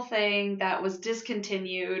trial thing that was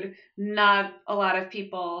discontinued, not a lot of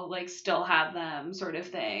people, like, still have them, sort of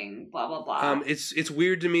thing, blah, blah, blah. It's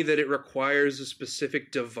weird to me that it requires a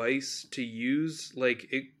specific device to use. Like,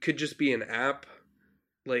 it could just be an app.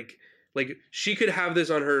 Like she could have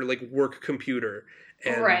this on her, like, work computer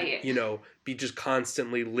and, right. you know, be just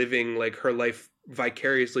constantly living, like, her life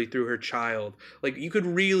vicariously through her child. Like, you could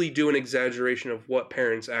really do an exaggeration of what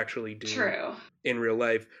parents actually do. True. In real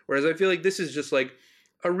life. Whereas I feel like this is just, like,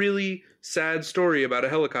 a really sad story about a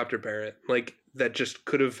helicopter parent. Like, that just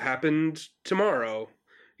could have happened tomorrow.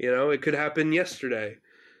 You know, it could happen yesterday.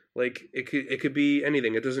 Like, it could be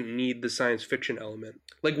anything. It doesn't need the science fiction element.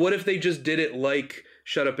 Like, what if they just did it like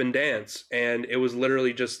Shut Up and Dance, and it was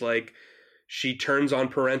literally just like, she turns on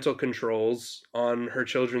parental controls on her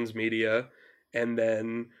children's media, and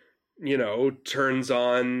then, you know, turns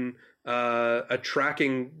on a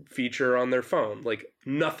tracking feature on their phone. Like,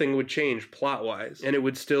 nothing would change plot-wise, and it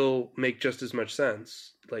would still make just as much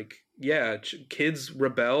sense. Like, yeah, kids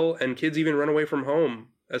rebel, and kids even run away from home,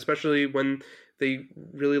 especially when they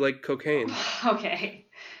really like cocaine. Okay.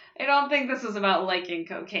 I don't think this is about liking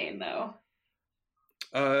cocaine, though.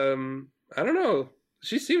 I don't know.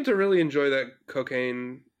 She seemed to really enjoy that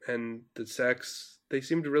cocaine and the sex. They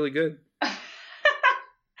seemed really good.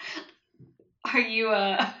 Are you,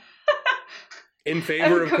 in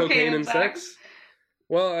favor of cocaine and sex?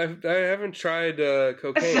 Well, I haven't tried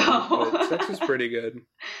cocaine, but sex is pretty good.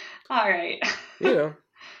 All right. You know,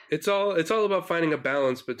 it's all about finding a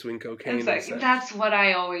balance between cocaine and sex. That's what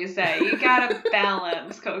I always say. You gotta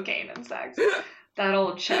balance cocaine and sex. That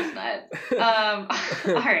old chestnut. All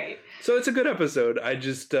right. So it's a good episode. I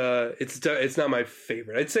just it's not my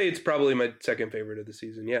favorite. I'd say it's probably my second favorite of the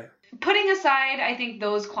season. Yeah. Putting aside, I think,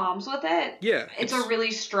 those qualms with it. Yeah. It's a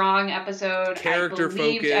really strong episode. Character focused. I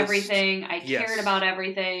believed everything. I cared about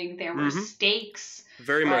everything. There were stakes.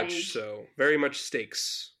 Very much so. Very much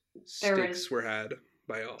stakes. Stakes were had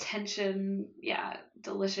by all. Tension. Yeah.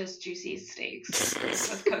 Delicious, juicy steaks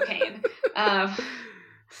with cocaine.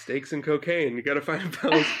 Steaks and cocaine. You got to find a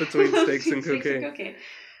balance between steaks and cocaine. And cocaine.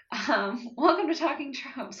 Welcome to Talking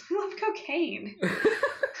Tropes. We love cocaine.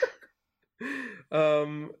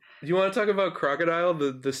 Do you want to talk about Crocodile,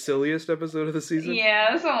 the silliest episode of the season?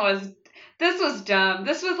 Yeah, this was dumb.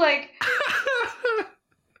 This was like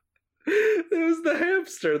it was the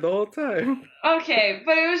hamster the whole time. Okay,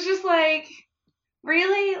 but it was just like,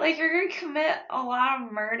 really? Like, you're gonna commit a lot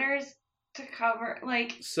of murders to cover,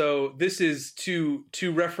 like... So this is to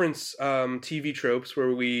reference TV tropes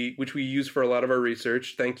which we use for a lot of our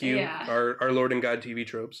research. Thank you, our Lord and God TV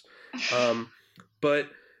tropes. But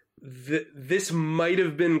this might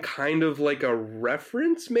have been kind of like a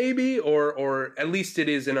reference, maybe, or at least it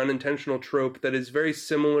is an unintentional trope that is very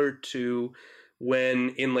similar to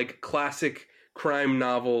when in, like, classic crime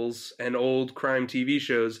novels and old crime TV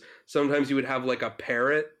shows, sometimes you would have, like, a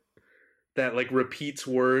parrot that, like, repeats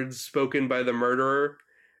words spoken by the murderer,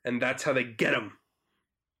 and that's how they get him.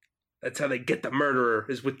 That's how they get the murderer,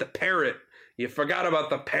 is with the parrot. You forgot about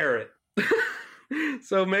the parrot.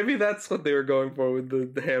 So maybe that's what they were going for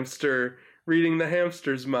with the hamster, reading the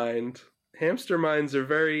hamster's mind. Hamster minds are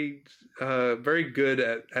very, very good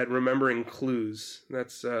at remembering clues.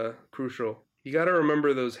 That's crucial. You gotta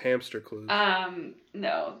remember those hamster clues.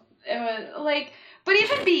 No. It was, like, but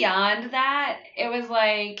even beyond that, it was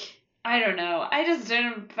like, I don't know. I just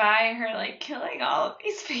didn't buy her, like, killing all of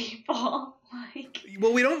these people. Like,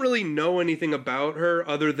 well, we don't really know anything about her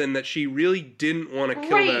other than that she really didn't want to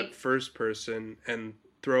kill that first person and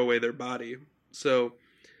throw away their body. So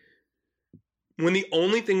when the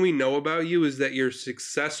only thing we know about you is that you're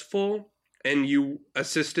successful and you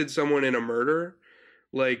assisted someone in a murder,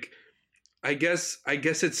 like, I guess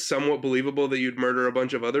it's somewhat believable that you'd murder a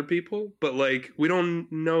bunch of other people, but, like, we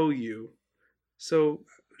don't know you. So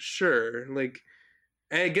sure, like,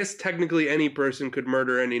 I guess technically any person could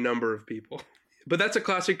murder any number of people. But that's a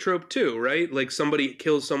classic trope too, right? Like, somebody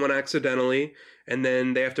kills someone accidentally, and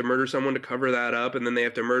then they have to murder someone to cover that up, and then they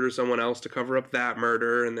have to murder someone else to cover up that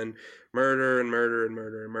murder, and then murder and murder and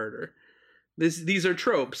murder and murder. These are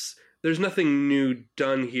tropes. There's nothing new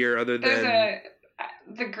done here other than...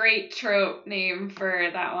 the great trope name for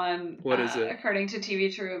that one. What is it? According to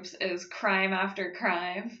TV tropes, is crime after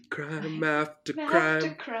crime. Crime after crime.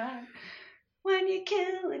 After crime. When you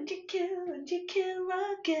kill and you kill and you kill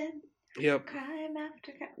again. Yep. Crime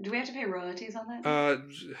after crime. Do we have to pay royalties on that?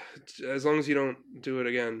 As long as you don't do it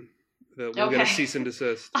again, we'll get a cease and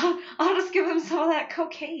desist. I'll just give him some of that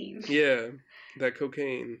cocaine. Yeah, that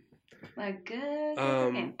cocaine. A good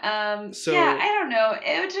thing. So yeah, I don't know.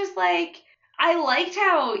 It was just like I liked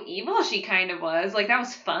how evil she kind of was. Like that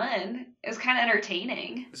was fun. It was kind of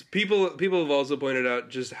entertaining. People have also pointed out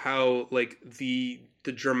just how like the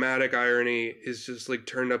dramatic irony is just like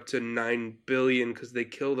turned up to 9 billion because they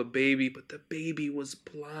kill the baby, but the baby was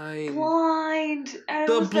blind. And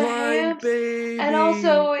the blind baby. And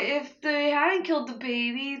also, if they hadn't killed the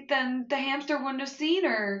baby, then the hamster wouldn't have seen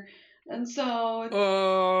her. And so.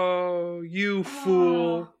 Oh, you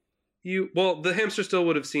fool! Well, the hamster still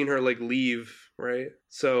would have seen her like leave, right?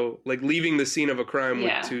 So like leaving the scene of a crime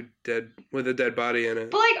with a dead body in it.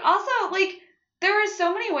 But like also like. There were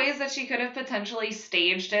so many ways that she could have potentially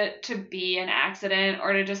staged it to be an accident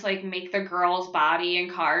or to just, like, make the girl's body and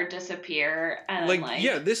car disappear. And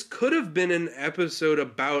yeah, this could have been an episode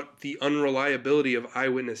about the unreliability of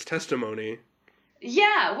eyewitness testimony.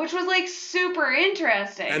 Yeah, which was, like, super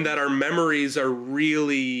interesting. And that our memories are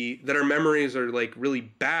really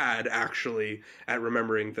bad, actually, at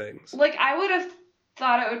remembering things. Like, I would have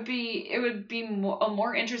thought it would be a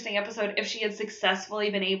more interesting episode if she had successfully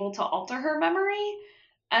been able to alter her memory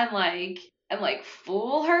and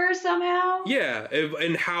fool her somehow. Yeah,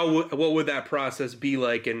 and what would that process be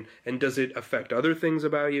like, and does it affect other things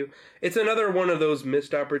about you? It's another one of those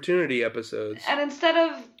missed opportunity episodes. And instead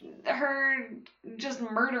of her just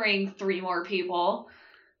murdering 3 more people,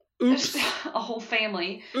 oops, a whole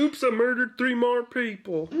family. Oops, I murdered 3 more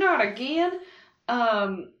people. Not again.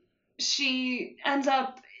 She ends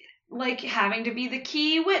up, like, having to be the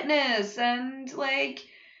key witness and, like,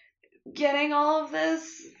 getting all of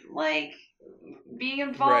this, like, being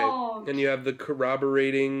involved. Right. And you have the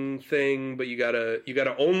corroborating thing, but you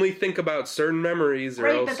gotta only think about certain memories or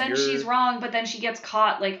else but then she's wrong, but then she gets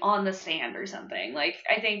caught, like, on the stand or something. Like,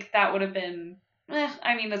 I think that would have been,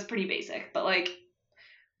 I mean, that's pretty basic, but, like,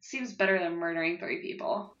 seems better than murdering 3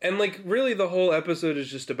 people. And, like, really the whole episode is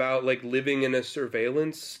just about, like, living in a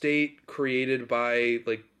surveillance state created by,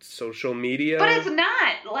 like, social media. But it's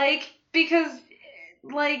not, like, because,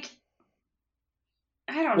 like,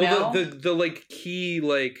 I don't know. The like, key,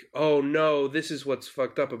 like, oh, no, this is what's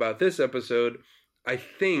fucked up about this episode, I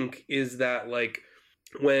think, is that, like,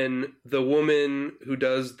 when the woman who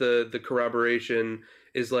does the corroboration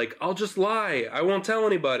is like, I'll just lie, I won't tell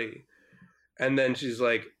anybody. And then she's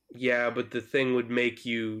like, yeah, but the thing would make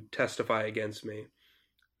you testify against me.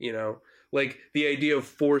 You know? Like, the idea of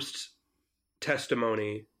forced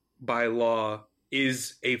testimony by law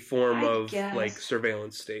is a form of, like,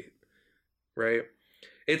 surveillance state. Right?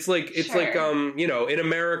 It's like, you know, in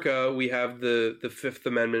America, we have the Fifth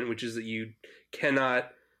Amendment, which is that you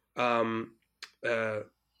cannot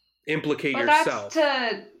implicate yourself.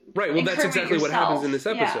 Right, well, that's exactly what happens in this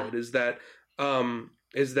episode, is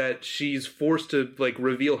that she's forced to, like,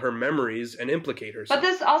 reveal her memories and implicate herself. But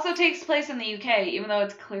this also takes place in the UK, even though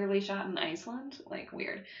it's clearly shot in Iceland. Like,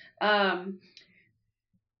 weird.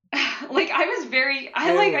 Like, I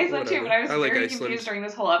like Iceland too, but I was very confused during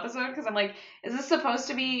this whole episode, because I'm like, is this supposed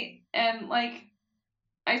to be in, like,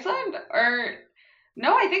 Iceland? Or,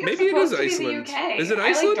 no, I think it's supposed to be the UK. Is it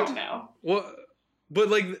Iceland? I, like, don't know. Well, but,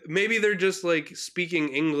 like, maybe they're just, like, speaking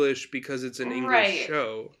English because it's an English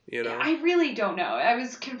show, you know? I really don't know. I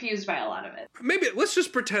was confused by a lot of it. Maybe, let's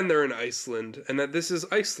just pretend they're in Iceland, and that this is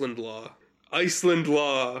Iceland law. Iceland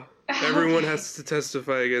law. Everyone has to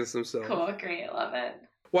testify against themselves. Cool, great, I love it.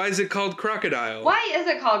 Why is it called Crocodile? Why is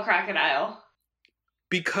it called Crocodile?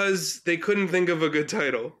 Because they couldn't think of a good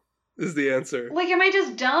title, is the answer. Like, am I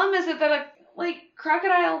just dumb? Is it that, like,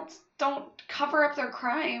 crocodiles don't cover up their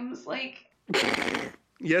crimes? Like...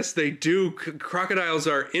 Yes, they do. Crocodiles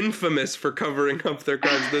are infamous for covering up their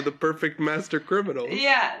crimes. They're the perfect master criminals.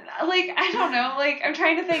 Yeah, like, I don't know. Like, I'm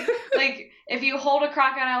trying to think, like, if you hold a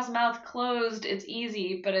crocodile's mouth closed, it's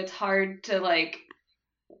easy, but it's hard to, like,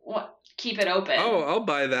 keep it open. Oh, I'll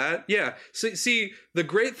buy that. Yeah. So, see, the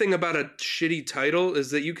great thing about a shitty title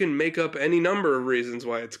is that you can make up any number of reasons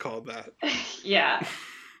why it's called that. Yeah.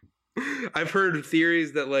 I've heard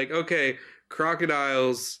theories that, like, okay,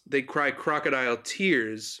 crocodiles, they cry crocodile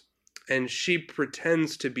tears, and she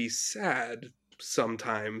pretends to be sad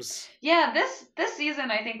sometimes. Yeah, this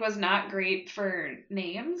season I think was not great for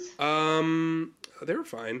names. They were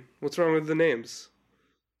fine. What's wrong with the names?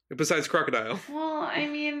 Besides crocodile. Well, I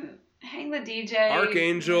mean, Hang the DJ.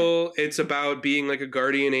 Archangel, it's about being like a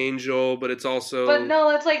guardian angel, but it's also... But no,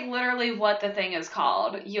 it's like literally what the thing is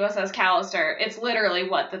called. USS Callister, it's literally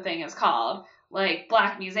what the thing is called. Like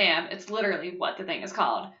Black Museum, it's literally what the thing is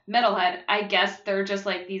called. Metalhead, I guess they're just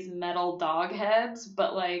like these metal dog heads,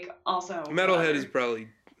 but like also... Metalhead is probably...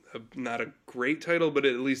 not a great title, but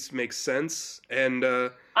it at least makes sense. And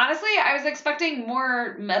honestly, I was expecting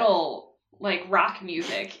more metal, like rock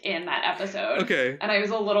music in that episode. Okay. And I was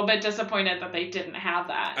a little bit disappointed that they didn't have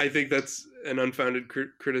that. I think that's an unfounded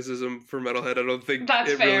criticism for Metalhead. I don't think that's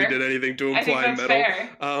it fair. really did anything to imply I think that's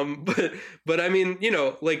metal. Fair. But I mean, you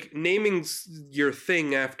know, like naming your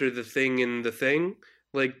thing after the thing in the thing,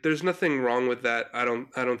 like there's nothing wrong with that. I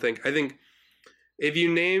don't think. I think if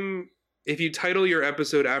you title your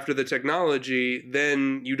episode after the technology,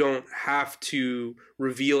 then you don't have to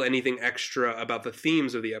reveal anything extra about the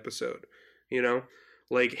themes of the episode. You know,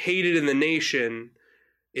 like Hated in the Nation,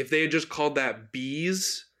 if they had just called that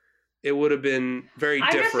Bees, it would have been very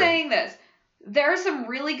different. I'm just saying this. There are some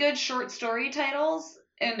really good short story titles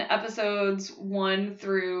in episodes 1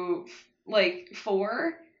 through,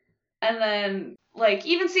 4. And then,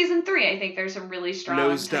 even season 3, I think there's some really strong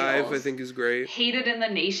Nosedive, titles. I think, is great. Hated in the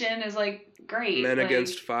Nation is, great. Men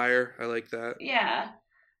Against Fire, I like that. Yeah.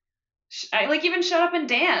 I even Shut Up and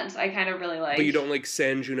Dance, I kind of really like. But you don't like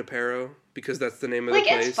San Junipero? Because that's the name of the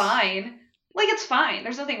place? It's fine. It's fine.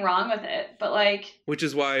 There's nothing wrong with it. But, Which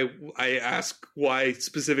is why I ask why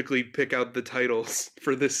specifically pick out the titles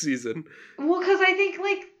for this season. Well, because I think,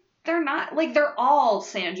 they're not, they're all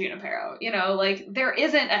San Junipero, you know? There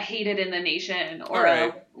isn't a Hated in the Nation or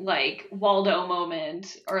a, Waldo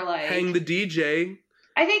moment or, Hang the DJ.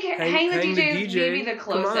 I think Hang the DJ is maybe the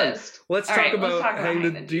closest. Let's talk about Hang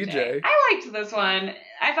the DJ. I liked this one.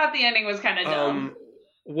 I thought the ending was kind of dumb.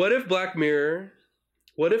 What if Black Mirror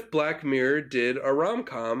did a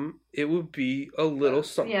rom-com? It would be a little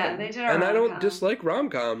something. Yeah, they did a rom-com. And I don't rom-com. dislike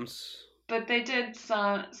rom-coms. But they did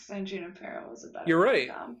San Junipero was a better You're right.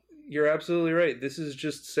 rom-com. You're absolutely right. This is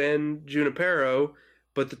just San Junipero,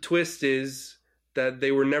 but the twist is that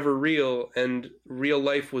they were never real and real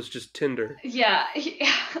life was just Tinder. Yeah.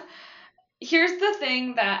 Here's the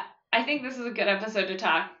thing that I think this is a good episode to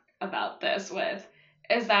talk about this with,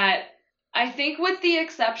 is that I think with the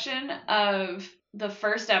exception of the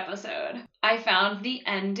first episode, I found the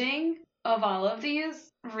ending of all of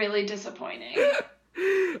these really disappointing.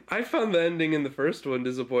 I found the ending in the first one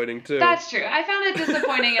disappointing too. That's true. I found it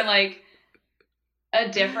disappointing in a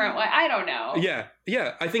different way. I don't know.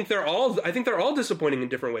 Yeah. I think they're all disappointing in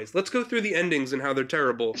different ways. Let's go through the endings and how they're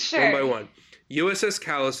terrible one by one. USS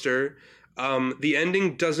Callister, the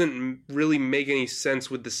ending doesn't really make any sense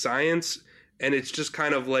with the science, and it's just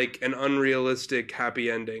kind of like an unrealistic happy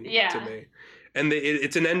ending to me. And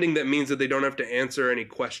it's an ending that means that they don't have to answer any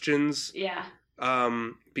questions. Yeah.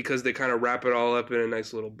 Because they kind of wrap it all up in a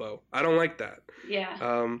nice little bow. I don't like that.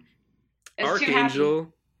 Yeah.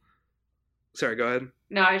 Archangel. Sorry, go ahead.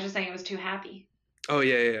 No, I was just saying it was too happy. Oh,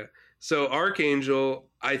 yeah. So Archangel,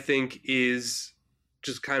 I think, is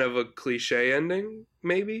just kind of a cliche ending,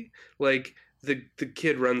 maybe. The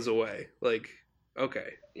kid runs away.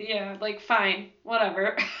 Okay. Yeah, fine.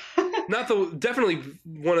 Whatever. Definitely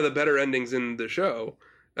one of the better endings in the show.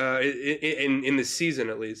 In this season,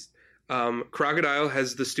 at least. Crocodile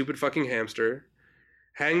has the stupid fucking hamster.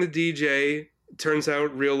 Hang the DJ, turns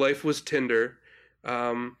out real life was Tinder.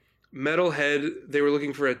 Metalhead, they were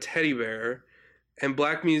looking for a teddy bear. And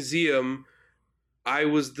Black Museum, I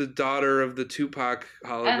was the daughter of the Tupac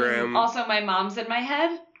hologram. And also my mom's in my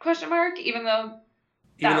head, ? Even though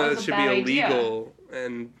that should be illegal. Idea.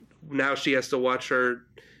 And now she has to watch her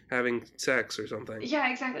having sex or something. Yeah,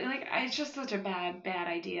 exactly. It's just such a bad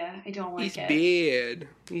idea. I don't like it. It's bad.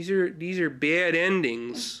 These are bad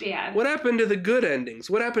endings. It's bad. What happened to the good endings?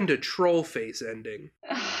 What happened to Trollface ending?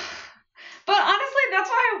 But honestly, that's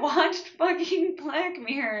why I watched fucking Black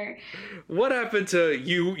Mirror. What happened to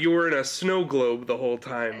you were in a snow globe the whole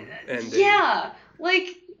time ending? Yeah.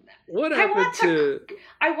 What happened to...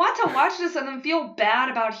 I want to watch this and then feel bad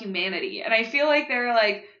about humanity. And I feel like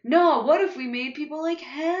they're no, what if we made people,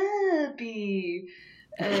 happy?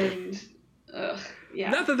 And, yeah.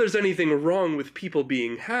 Not that there's anything wrong with people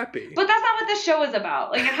being happy. But that's not what this show is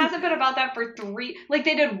about. It hasn't been about that for 3... they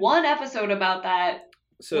did one episode about that.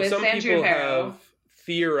 So some people have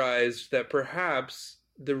theorized that perhaps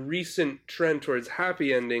the recent trend towards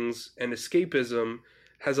happy endings and escapism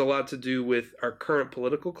has a lot to do with our current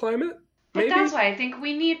political climate. But that's why I think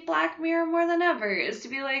we need Black Mirror more than ever, is to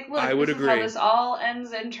be look, I would this agree. is how this all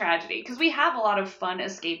ends in tragedy. Because we have a lot of fun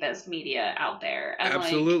escapist media out there. And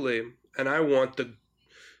absolutely. And I want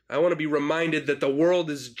to be reminded that the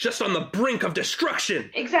world is just on the brink of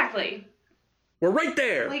destruction. Exactly. We're right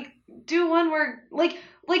there. Do one where, make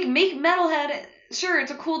Metalhead, sure,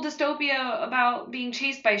 it's a cool dystopia about being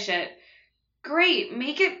chased by shit. Great,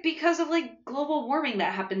 make it because of, global warming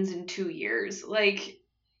that happens in 2 years.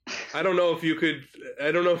 I don't know if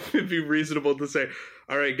it'd be reasonable to say,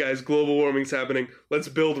 all right, guys, global warming's happening. Let's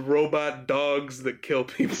build robot dogs that kill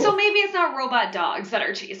people. So maybe it's not robot dogs that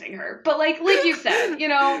are chasing her, but like you said, you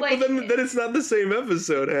know, like. But then it's not the same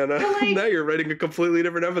episode, Hannah. Like, now you're writing a completely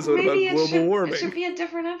different episode about global warming. It should be a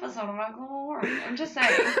different episode about global warming. I'm just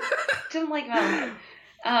saying. Didn't like Metalhead.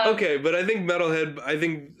 Okay, but I think Metalhead.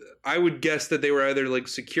 I would guess that they were either like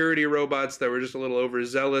security robots that were just a little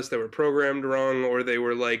overzealous, that were programmed wrong, or they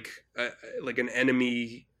were like an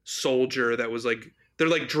enemy soldier that was like, they're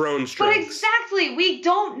like drone strikes. But exactly, we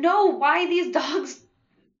don't know why these dogs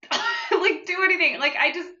like do anything. Like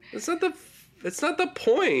It's not the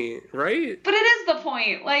point, right? But it is the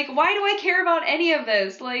point. Like, why do I care about any of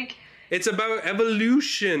this? Like, it's about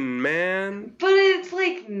evolution, man. But it's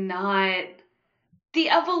like not. The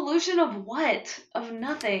evolution of what? Of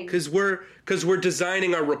nothing. Because we're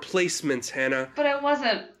designing our replacements, Hannah. But it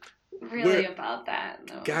wasn't really about that.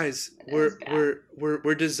 No. Guys,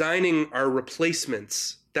 we're designing our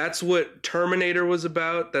replacements. That's what Terminator was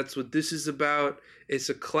about. That's what this is about. It's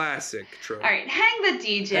a classic trope. All right, hang the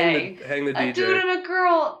DJ. Hang the DJ. A dude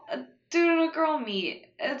and a girl meet.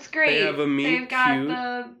 It's great. They have a meet. They've got cute.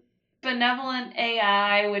 the benevolent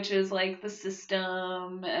AI, which is like the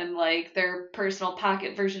system, and like their personal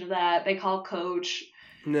pocket version of that they call Coach.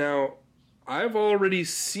 Now, I've already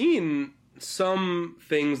seen some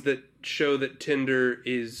things that show that Tinder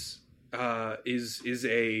is a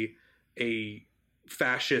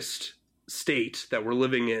fascist state that we're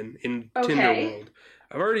living in Tinder world.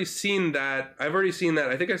 I've already seen that. I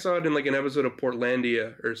think I saw it in like an episode of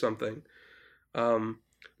Portlandia or something.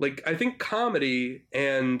 Like, I think comedy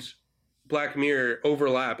and Black Mirror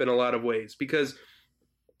overlap in a lot of ways because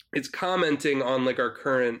it's commenting on like our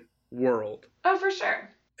current world. Oh, for sure.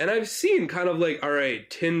 And I've seen kind of like, all right,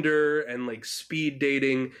 Tinder and like speed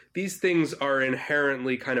dating, these things are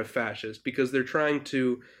inherently kind of fascist because they're trying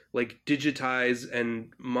to like digitize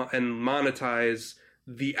and monetize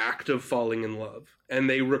the act of falling in love. And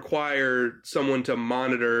they require someone to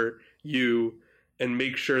monitor you and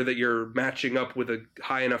make sure that you're matching up with a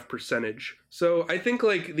high enough percentage. So I think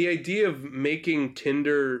like the idea of making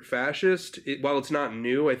Tinder fascist, while it's not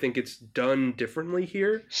new, I think it's done differently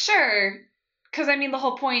here. Sure. Because I mean, the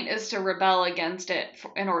whole point is to rebel against it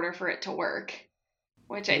in order for it to work.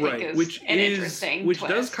 Which I think is interesting Which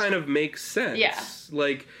twist. does kind of make sense. Yeah.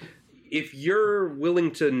 Like, if you're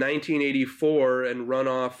willing to 1984 and run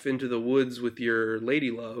off into the woods with your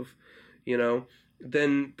lady love, you know,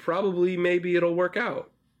 then probably maybe it'll work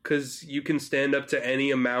out because you can stand up to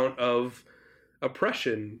any amount of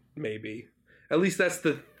oppression, maybe. At least that's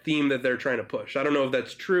the theme that they're trying to push. I don't know if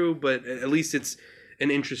that's true, but at least it's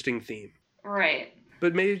an interesting theme. Right.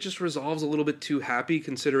 But maybe it just resolves a little bit too happy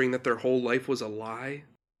considering that their whole life was a lie.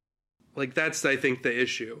 Like, that's, I think, the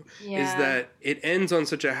issue. Yeah. Is that it ends on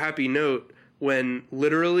such a happy note when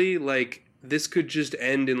literally, like, this could just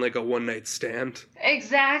end in like a one-night stand.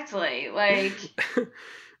 Exactly. Like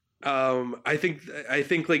I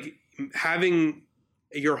think like having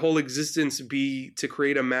your whole existence be to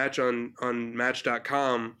create a match on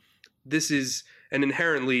Match.com, this is an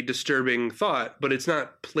inherently disturbing thought, but it's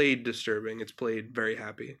not played disturbing. It's played very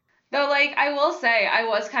happy. Though, like, I will say, I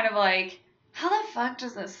was kind of like, how the fuck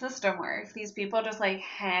does this system work? These people just like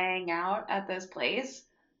hang out at this place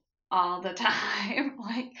all the time.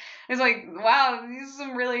 Like, it's like, wow, these are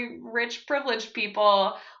some really rich, privileged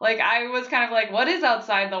people. Like, I was kind of like, what is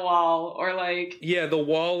outside the wall? Or like, yeah, the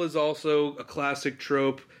wall is also a classic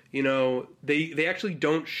trope. You know, they actually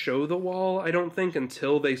don't show the wall, I don't think,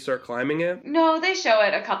 until they start climbing it. No, they show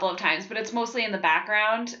it a couple of times, but it's mostly in the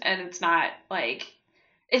background, and it's not like,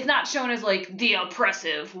 it's not shown as like the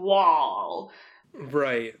oppressive wall.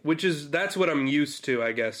 Right, that's what I'm used to,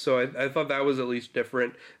 I guess. So I thought that was at least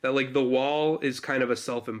different. That like the wall is kind of a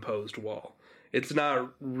self-imposed wall. It's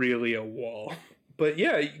not really a wall. But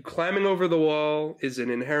yeah, climbing over the wall is an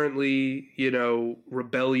inherently, you know,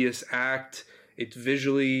 rebellious act. It's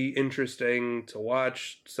visually interesting to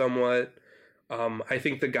watch somewhat. I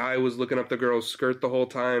think the guy was looking up the girl's skirt the whole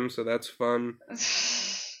time, so that's fun.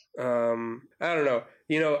 I don't know.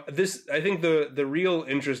 You know, I think the real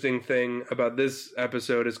interesting thing about this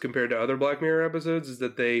episode as compared to other Black Mirror episodes is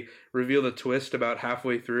that they reveal the twist about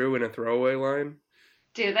halfway through in a throwaway line.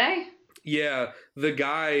 Do they? Yeah, the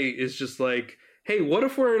guy is just like, hey, what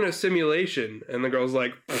if we're in a simulation? And the girl's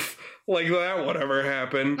like, like that, whatever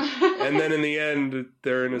happened. And then in the end,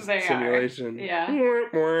 they're in a simulation. Yeah.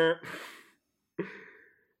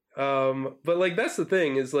 But like that's the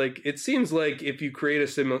thing is like it seems like if you create a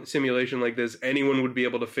simulation like this, anyone would be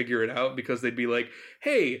able to figure it out because they'd be like,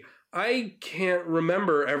 hey, I can't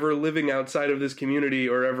remember ever living outside of this community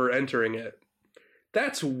or ever entering it.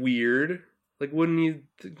 That's weird. Like, wouldn't you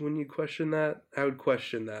question that? I would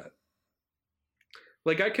question that.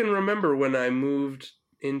 Like, I can remember when I moved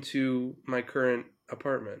into my current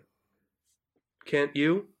apartment. Can't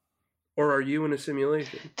you? Or are you in a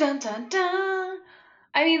simulation? Dun dun dun.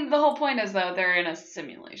 I mean, the whole point is, though, they're in a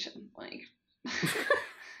simulation. Like,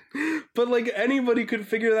 but like anybody could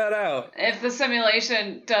figure that out. If the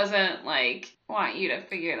simulation doesn't like want you to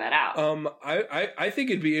figure that out. I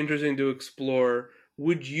think it'd be interesting to explore.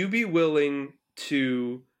 Would you be willing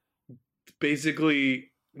to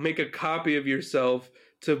basically make a copy of yourself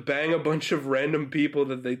to bang a bunch of random people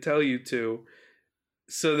that they tell you to,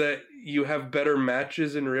 so that you have better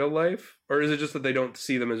matches in real life? Or is it just that they don't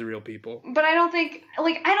see them as real people? But I don't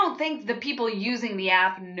think the people using the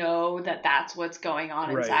app know that that's what's going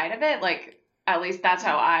on inside of it. Like, at least that's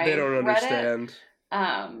how they don't understand.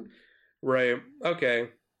 Right. Okay.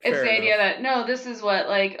 It's the idea that, no, this is what,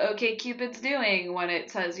 like, OkCupid's doing when it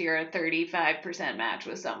says you're a 35% match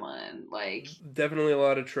with someone. Like, definitely a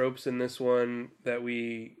lot of tropes in this one that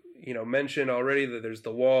we, mentioned already, that there's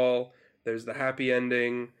the wall, there's the happy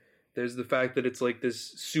ending, there's the fact that it's like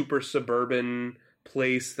this super suburban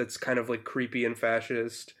place that's kind of like creepy and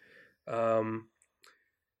fascist. And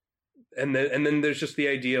then there's just the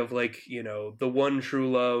idea of like, the one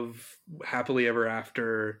true love, happily ever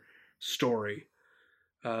after story.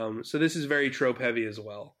 So this is very trope heavy as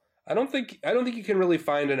well. I don't think you can really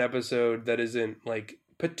find an episode that isn't like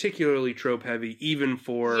particularly trope heavy, even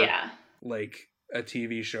for like a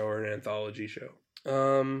TV show or an anthology show.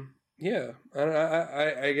 Yeah,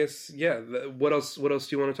 I guess, yeah. What else do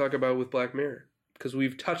you want to talk about with Black Mirror? Because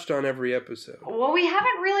we've touched on every episode. Well, we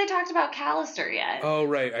haven't really talked about Callister yet. Oh,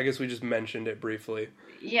 right. I guess we just mentioned it briefly.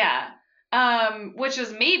 Yeah. Which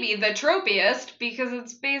is maybe the tropiest, because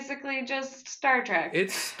it's basically just Star Trek.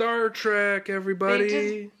 It's Star Trek,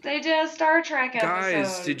 everybody. They did a Star Trek episode.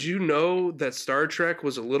 Guys, did you know that Star Trek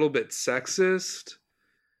was a little bit sexist?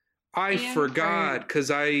 I forgot, because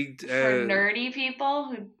for nerdy people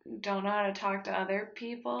who don't know how to talk to other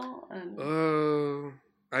people.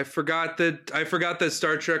 I forgot that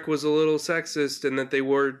Star Trek was a little sexist and that they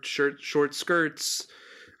wore short skirts.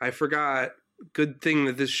 I forgot. Good thing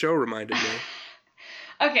that this show reminded me.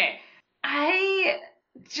 Okay, I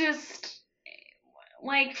just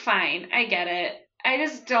fine. I get it. I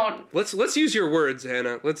just don't. Let's use your words,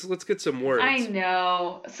 Hannah. Let's get some words. I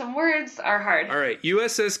know some words are hard. All right,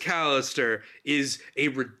 USS Callister is a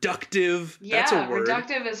reductive. Yeah, that's a word.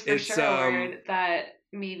 Reductive is for sure a word that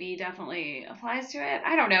maybe definitely applies to it.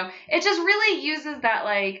 I don't know. It just really uses that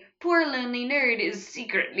like poor lonely nerd is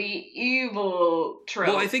secretly evil trope.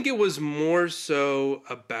 Well, I think it was more so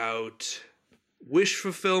about wish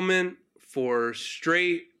fulfillment for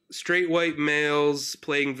straight white males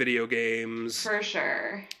playing video games. For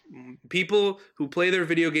sure. People who play their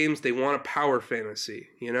video games, they want a power fantasy,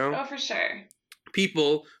 Oh, for sure.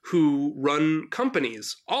 People who run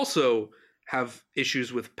companies also have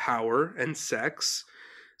issues with power and sex.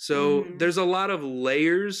 So there's a lot of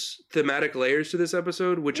thematic layers to this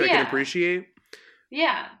episode, which I can appreciate.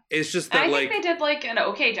 Yeah. It's just that, I think they did, like, an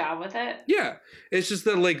okay job with it. Yeah. It's just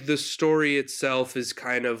that, like, the story itself is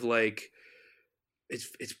kind of, like,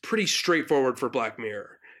 it's pretty straightforward for Black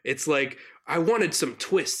Mirror. It's like, I wanted some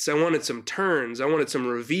twists. I wanted some turns. I wanted some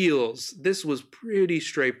reveals. This was pretty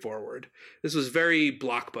straightforward. This was very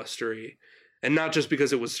blockbustery. And not just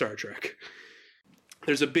because it was Star Trek.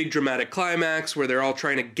 There's a big dramatic climax where they're all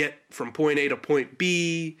trying to get from point A to point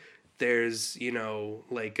B. There's,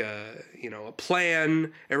 a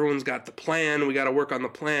plan. Everyone's got the plan. We got to work on the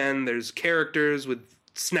plan. There's characters with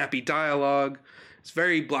snappy dialogue. It's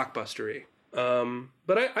very blockbustery.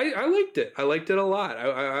 But I liked it. I liked it a lot.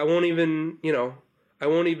 I won't even,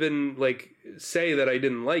 say that I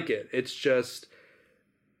didn't like it. It's just,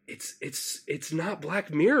 it's not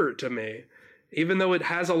Black Mirror to me. Even though it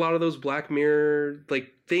has a lot of those Black Mirror,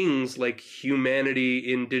 things like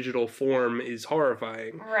humanity in digital form is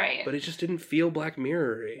horrifying. Right. But it just didn't feel Black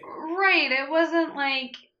Mirror-y. Right. It wasn't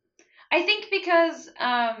I think because,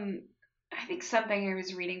 I think something I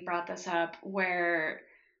was reading brought this up where,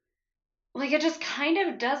 it just kind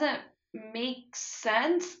of doesn't make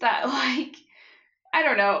sense that, I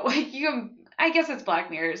don't know, I guess it's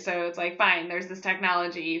Black Mirror, so it's fine, there's this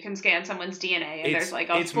technology, you can scan someone's DNA, and there's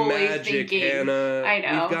a fully magic, thinking... Hannah. I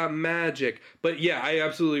know. We've got magic. But yeah, I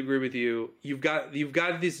absolutely agree with you. You've got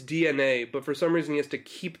this DNA, but for some reason he has to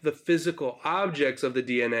keep the physical objects of the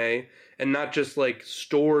DNA and not just,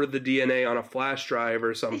 store the DNA on a flash drive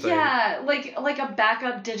or something. Yeah, like a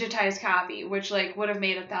backup digitized copy, which, would have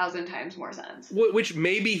made 1,000 times more sense. Which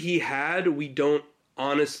maybe he had, we don't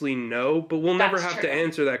honestly know, but we'll never have to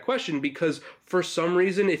answer that question because for some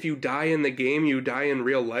reason, if you die in the game, you die in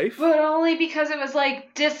real life. But only because it was,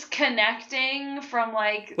 like, disconnecting from,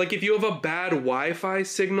 like... Like, if you have a bad Wi-Fi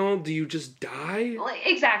signal, do you just die? Like,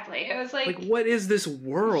 exactly. It was like... Like, what is this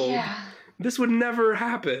world? Yeah. This would never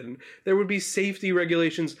happen. There would be safety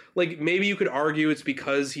regulations. Like, maybe you could argue it's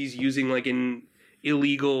because he's using, like, an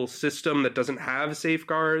illegal system that doesn't have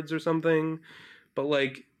safeguards or something. But,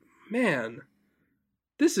 like, man,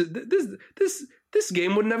 this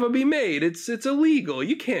game would never be made. It's illegal.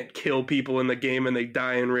 You can't kill people in the game and they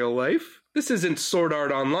die in real life. This isn't Sword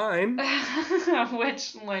Art Online.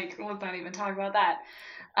 Which, like, let's not even talk about that.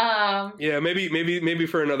 Yeah, maybe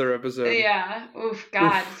for another episode. Yeah. Oof,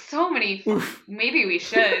 God. Oof. So many maybe we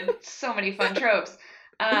should. So many fun tropes.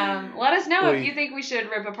 Let us know if you think we should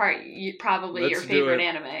rip apart your favorite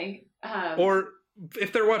anime. Or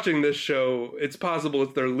if they're watching this show, it's possible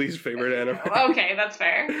it's their least favorite anime. Okay, that's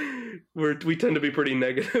fair. We tend to be pretty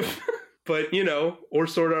negative. But, you know, or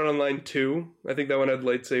Sword Art Online 2. I think that one had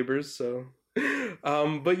lightsabers, so...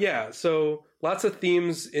 but yeah, so lots of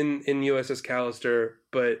themes in USS Callister,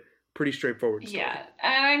 but pretty straightforward story. Yeah,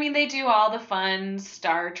 and I mean, they do all the fun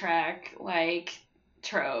Star Trek, like,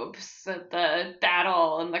 tropes, the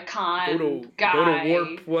battle and the con guy. Go to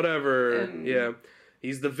warp, whatever, yeah.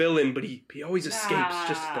 He's the villain, but he always escapes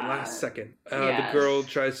just at the last second. Yes. The girl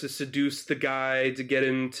tries to seduce the guy to get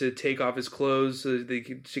him to take off his clothes so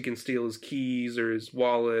she can steal his keys or his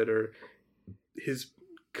wallet or his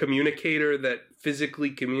communicator that physically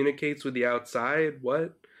communicates with the outside.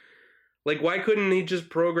 What? Like, why couldn't he just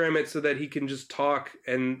program it so that he can just talk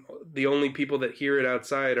and the only people that hear it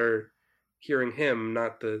outside are hearing him,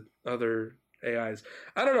 not the other AIs?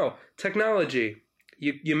 I don't know. Technology.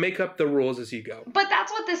 You make up the rules as you go. But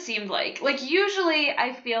that's what this seemed like. Like, usually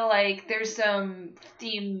I feel like there's some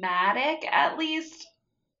thematic, at least,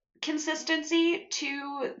 consistency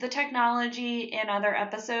to the technology in other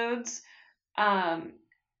episodes. And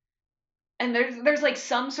there's like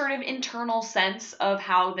some sort of internal sense of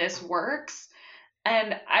how this works.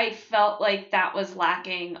 And I felt like that was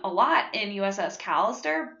lacking a lot in USS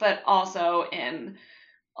Callister, but also in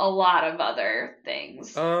a lot of other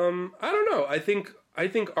things. I don't know. I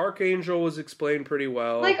think Archangel was explained pretty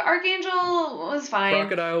well. Like, Archangel was fine.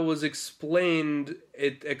 Crocodile was explained,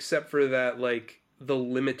 except for that, like, the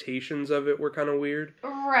limitations of it were kind of weird.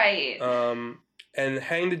 Right. And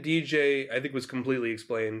Hang the DJ, I think, was completely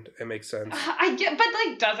explained. It makes sense. I get, but,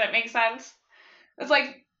 like, does it make sense? It's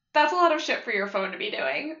like, that's a lot of shit for your phone to be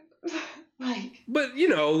doing. Like, but, you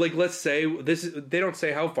know, like, let's say they don't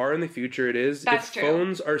say how far in the future it is. That's if true.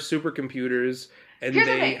 Phones are supercomputers and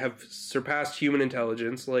they have surpassed human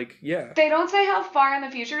intelligence, like, yeah. They don't say how far in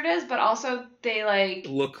the future it is, but also they, like,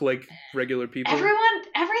 look like regular people.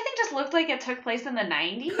 Everything just looked like it took place in the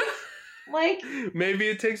 90s. Like, maybe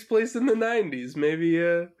it takes place in the 90s. Maybe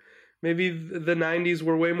the 90s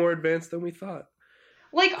were way more advanced than we thought.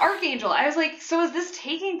 Like, Archangel, I was like, so is this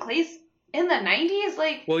taking place in the 90s?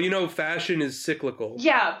 Like, well, you know, fashion is cyclical.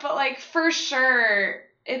 Yeah, but, like, for sure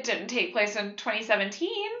it didn't take place in 2017.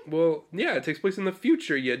 Well, yeah, it takes place in the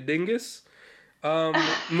future, you dingus.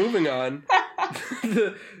 Moving on.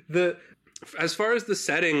 the as far as the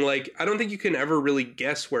setting, like, I don't think you can ever really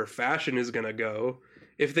guess where fashion is gonna go.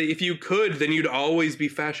 If you could, then you'd always be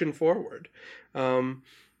fashion forward.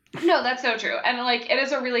 No, that's so true. And, like, it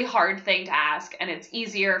is a really hard thing to ask, and it's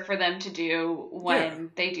easier for them to do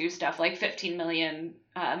when they do stuff like 15 million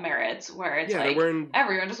merits, where it's like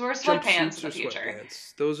everyone just wears sweatpants in the future.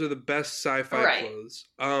 Sweatpants. Those are the best sci-fi clothes.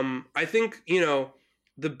 I think, you know,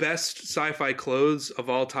 the best sci-fi clothes of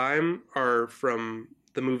all time are from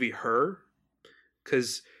the movie Her,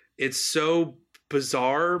 because it's so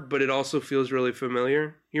bizarre, but it also feels really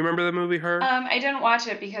familiar. You remember the movie Her? I didn't watch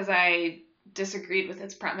it because I disagreed with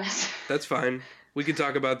its premise. That's fine. We could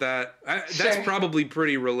talk about that. Sure. That's probably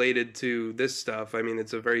pretty related to this stuff. I mean,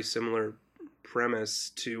 it's a very similar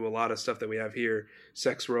premise to a lot of stuff that we have here,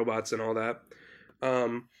 sex robots and all that.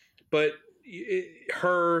 But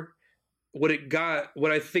Her, what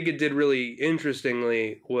I think it did really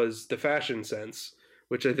interestingly was the fashion sense,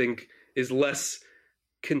 which I think is less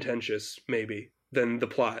contentious maybe than the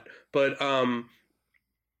plot. But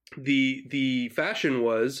the fashion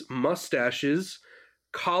was mustaches,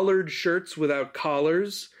 collared shirts without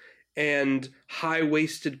collars, and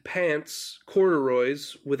high-waisted pants,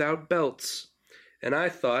 corduroys, without belts. And I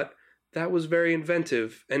thought that was very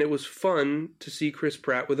inventive, and it was fun to see Chris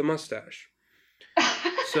Pratt with a mustache.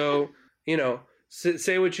 So, you know,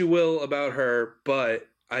 say what you will about Her, but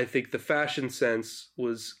I think the fashion sense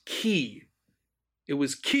was key. It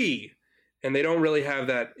was key. And they don't really have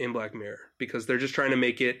that in Black Mirror because they're just trying to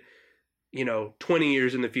make it, 20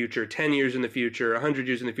 years in the future, 10 years in the future, 100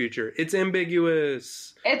 years in the future. It's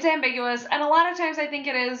ambiguous. It's ambiguous. And a lot of times I think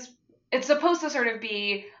it's supposed to sort of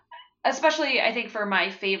be, especially I think for my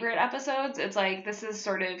favorite episodes, it's like this is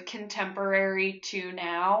sort of contemporary to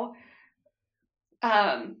now.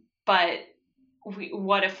 But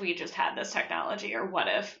what if we just had this technology, or what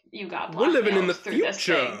if you got We're living in the through future. This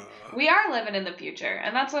thing? We are living in the future,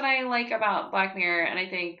 and that's what I like about Black Mirror. And I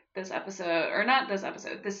think this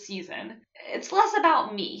season, it's less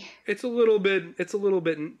about me. It's a little bit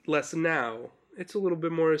less now. It's a little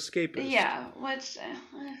bit more escapist. Yeah, which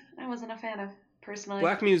I wasn't a fan of personally.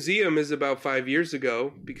 Black Museum is about 5 years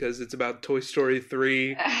ago because it's about Toy Story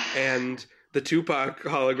 3 and the Tupac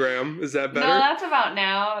hologram. Is that better? No, that's about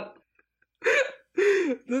now.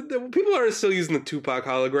 The people are still using the Tupac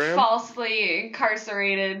hologram. Falsely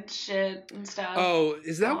incarcerated shit and stuff. Oh,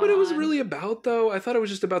 is that what it was really about, though? I thought it was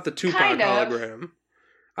just about the Tupac hologram.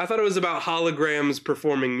 I thought it was about holograms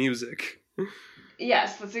performing music.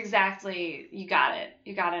 Yes, that's exactly. You got it.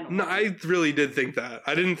 You got it. No, I really did think that.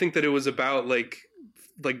 I didn't think that it was about like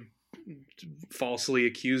falsely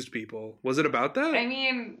accused people. Was it about that? I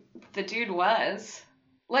mean, the dude was.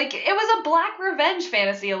 Like, it was a black revenge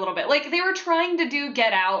fantasy a little bit. Like, they were trying to do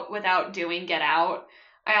Get Out without doing Get Out.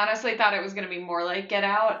 I honestly thought it was going to be more like Get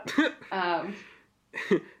Out.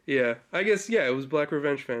 Yeah, I guess, it was black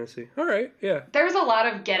revenge fantasy. All right, yeah. There's a lot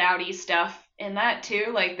of Get Out-y stuff in that, too.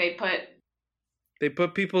 Like, they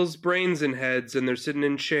put people's brains in heads, and they're sitting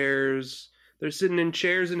in chairs. They're sitting in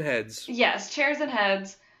chairs and heads. Yes, chairs and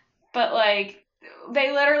heads. But, like,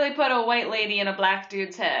 they literally put a white lady in a black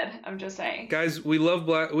dude's head. I'm just saying. Guys, we love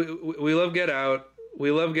we love Get Out. We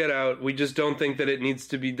love Get Out. We just don't think that it needs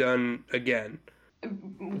to be done again.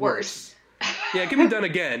 Worse. Yeah, it can be done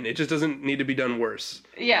again. It just doesn't need to be done worse.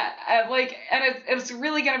 Yeah, and it's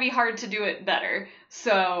really going to be hard to do it better.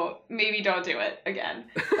 So maybe don't do it again.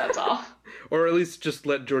 That's all. Or at least just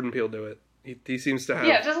let Jordan Peele do it. He seems to have...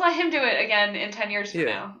 Yeah, just let him do it again in 10 years from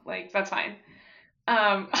now. Like, that's fine.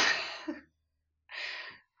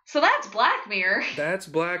 So that's Black Mirror. That's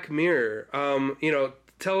Black Mirror.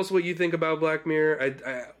 Tell us what you think about Black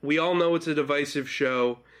Mirror. We all know it's a divisive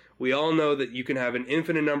show. We all know that you can have an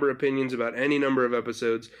infinite number of opinions about any number of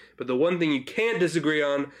episodes, but the one thing you can't disagree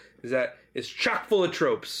on is that it's chock full of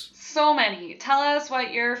tropes. So many. Tell us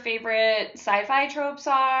what your favorite sci-fi tropes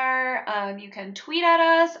are. You can tweet at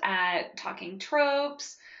us at Talking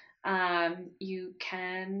Tropes. You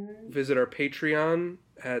can visit our Patreon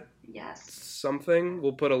at something.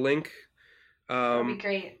 We'll put a link. That'd be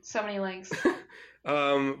great. So many links.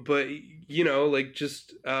 But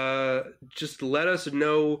just let us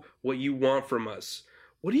know what you want from us.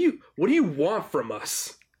 What do you want from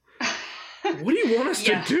us? What do you want us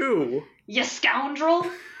to do? You scoundrel.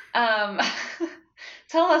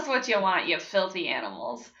 Tell us what you want, you filthy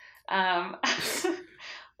animals.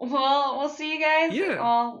 Well, we'll see you guys. Yeah.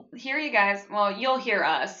 Well, hear you guys. Well, you'll hear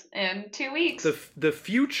us in 2 weeks. The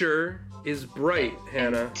future is bright,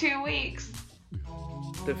 Hannah. 2 weeks.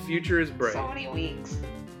 The future is bright. So many weeks.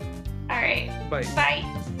 All right. Bye.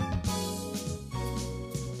 Bye.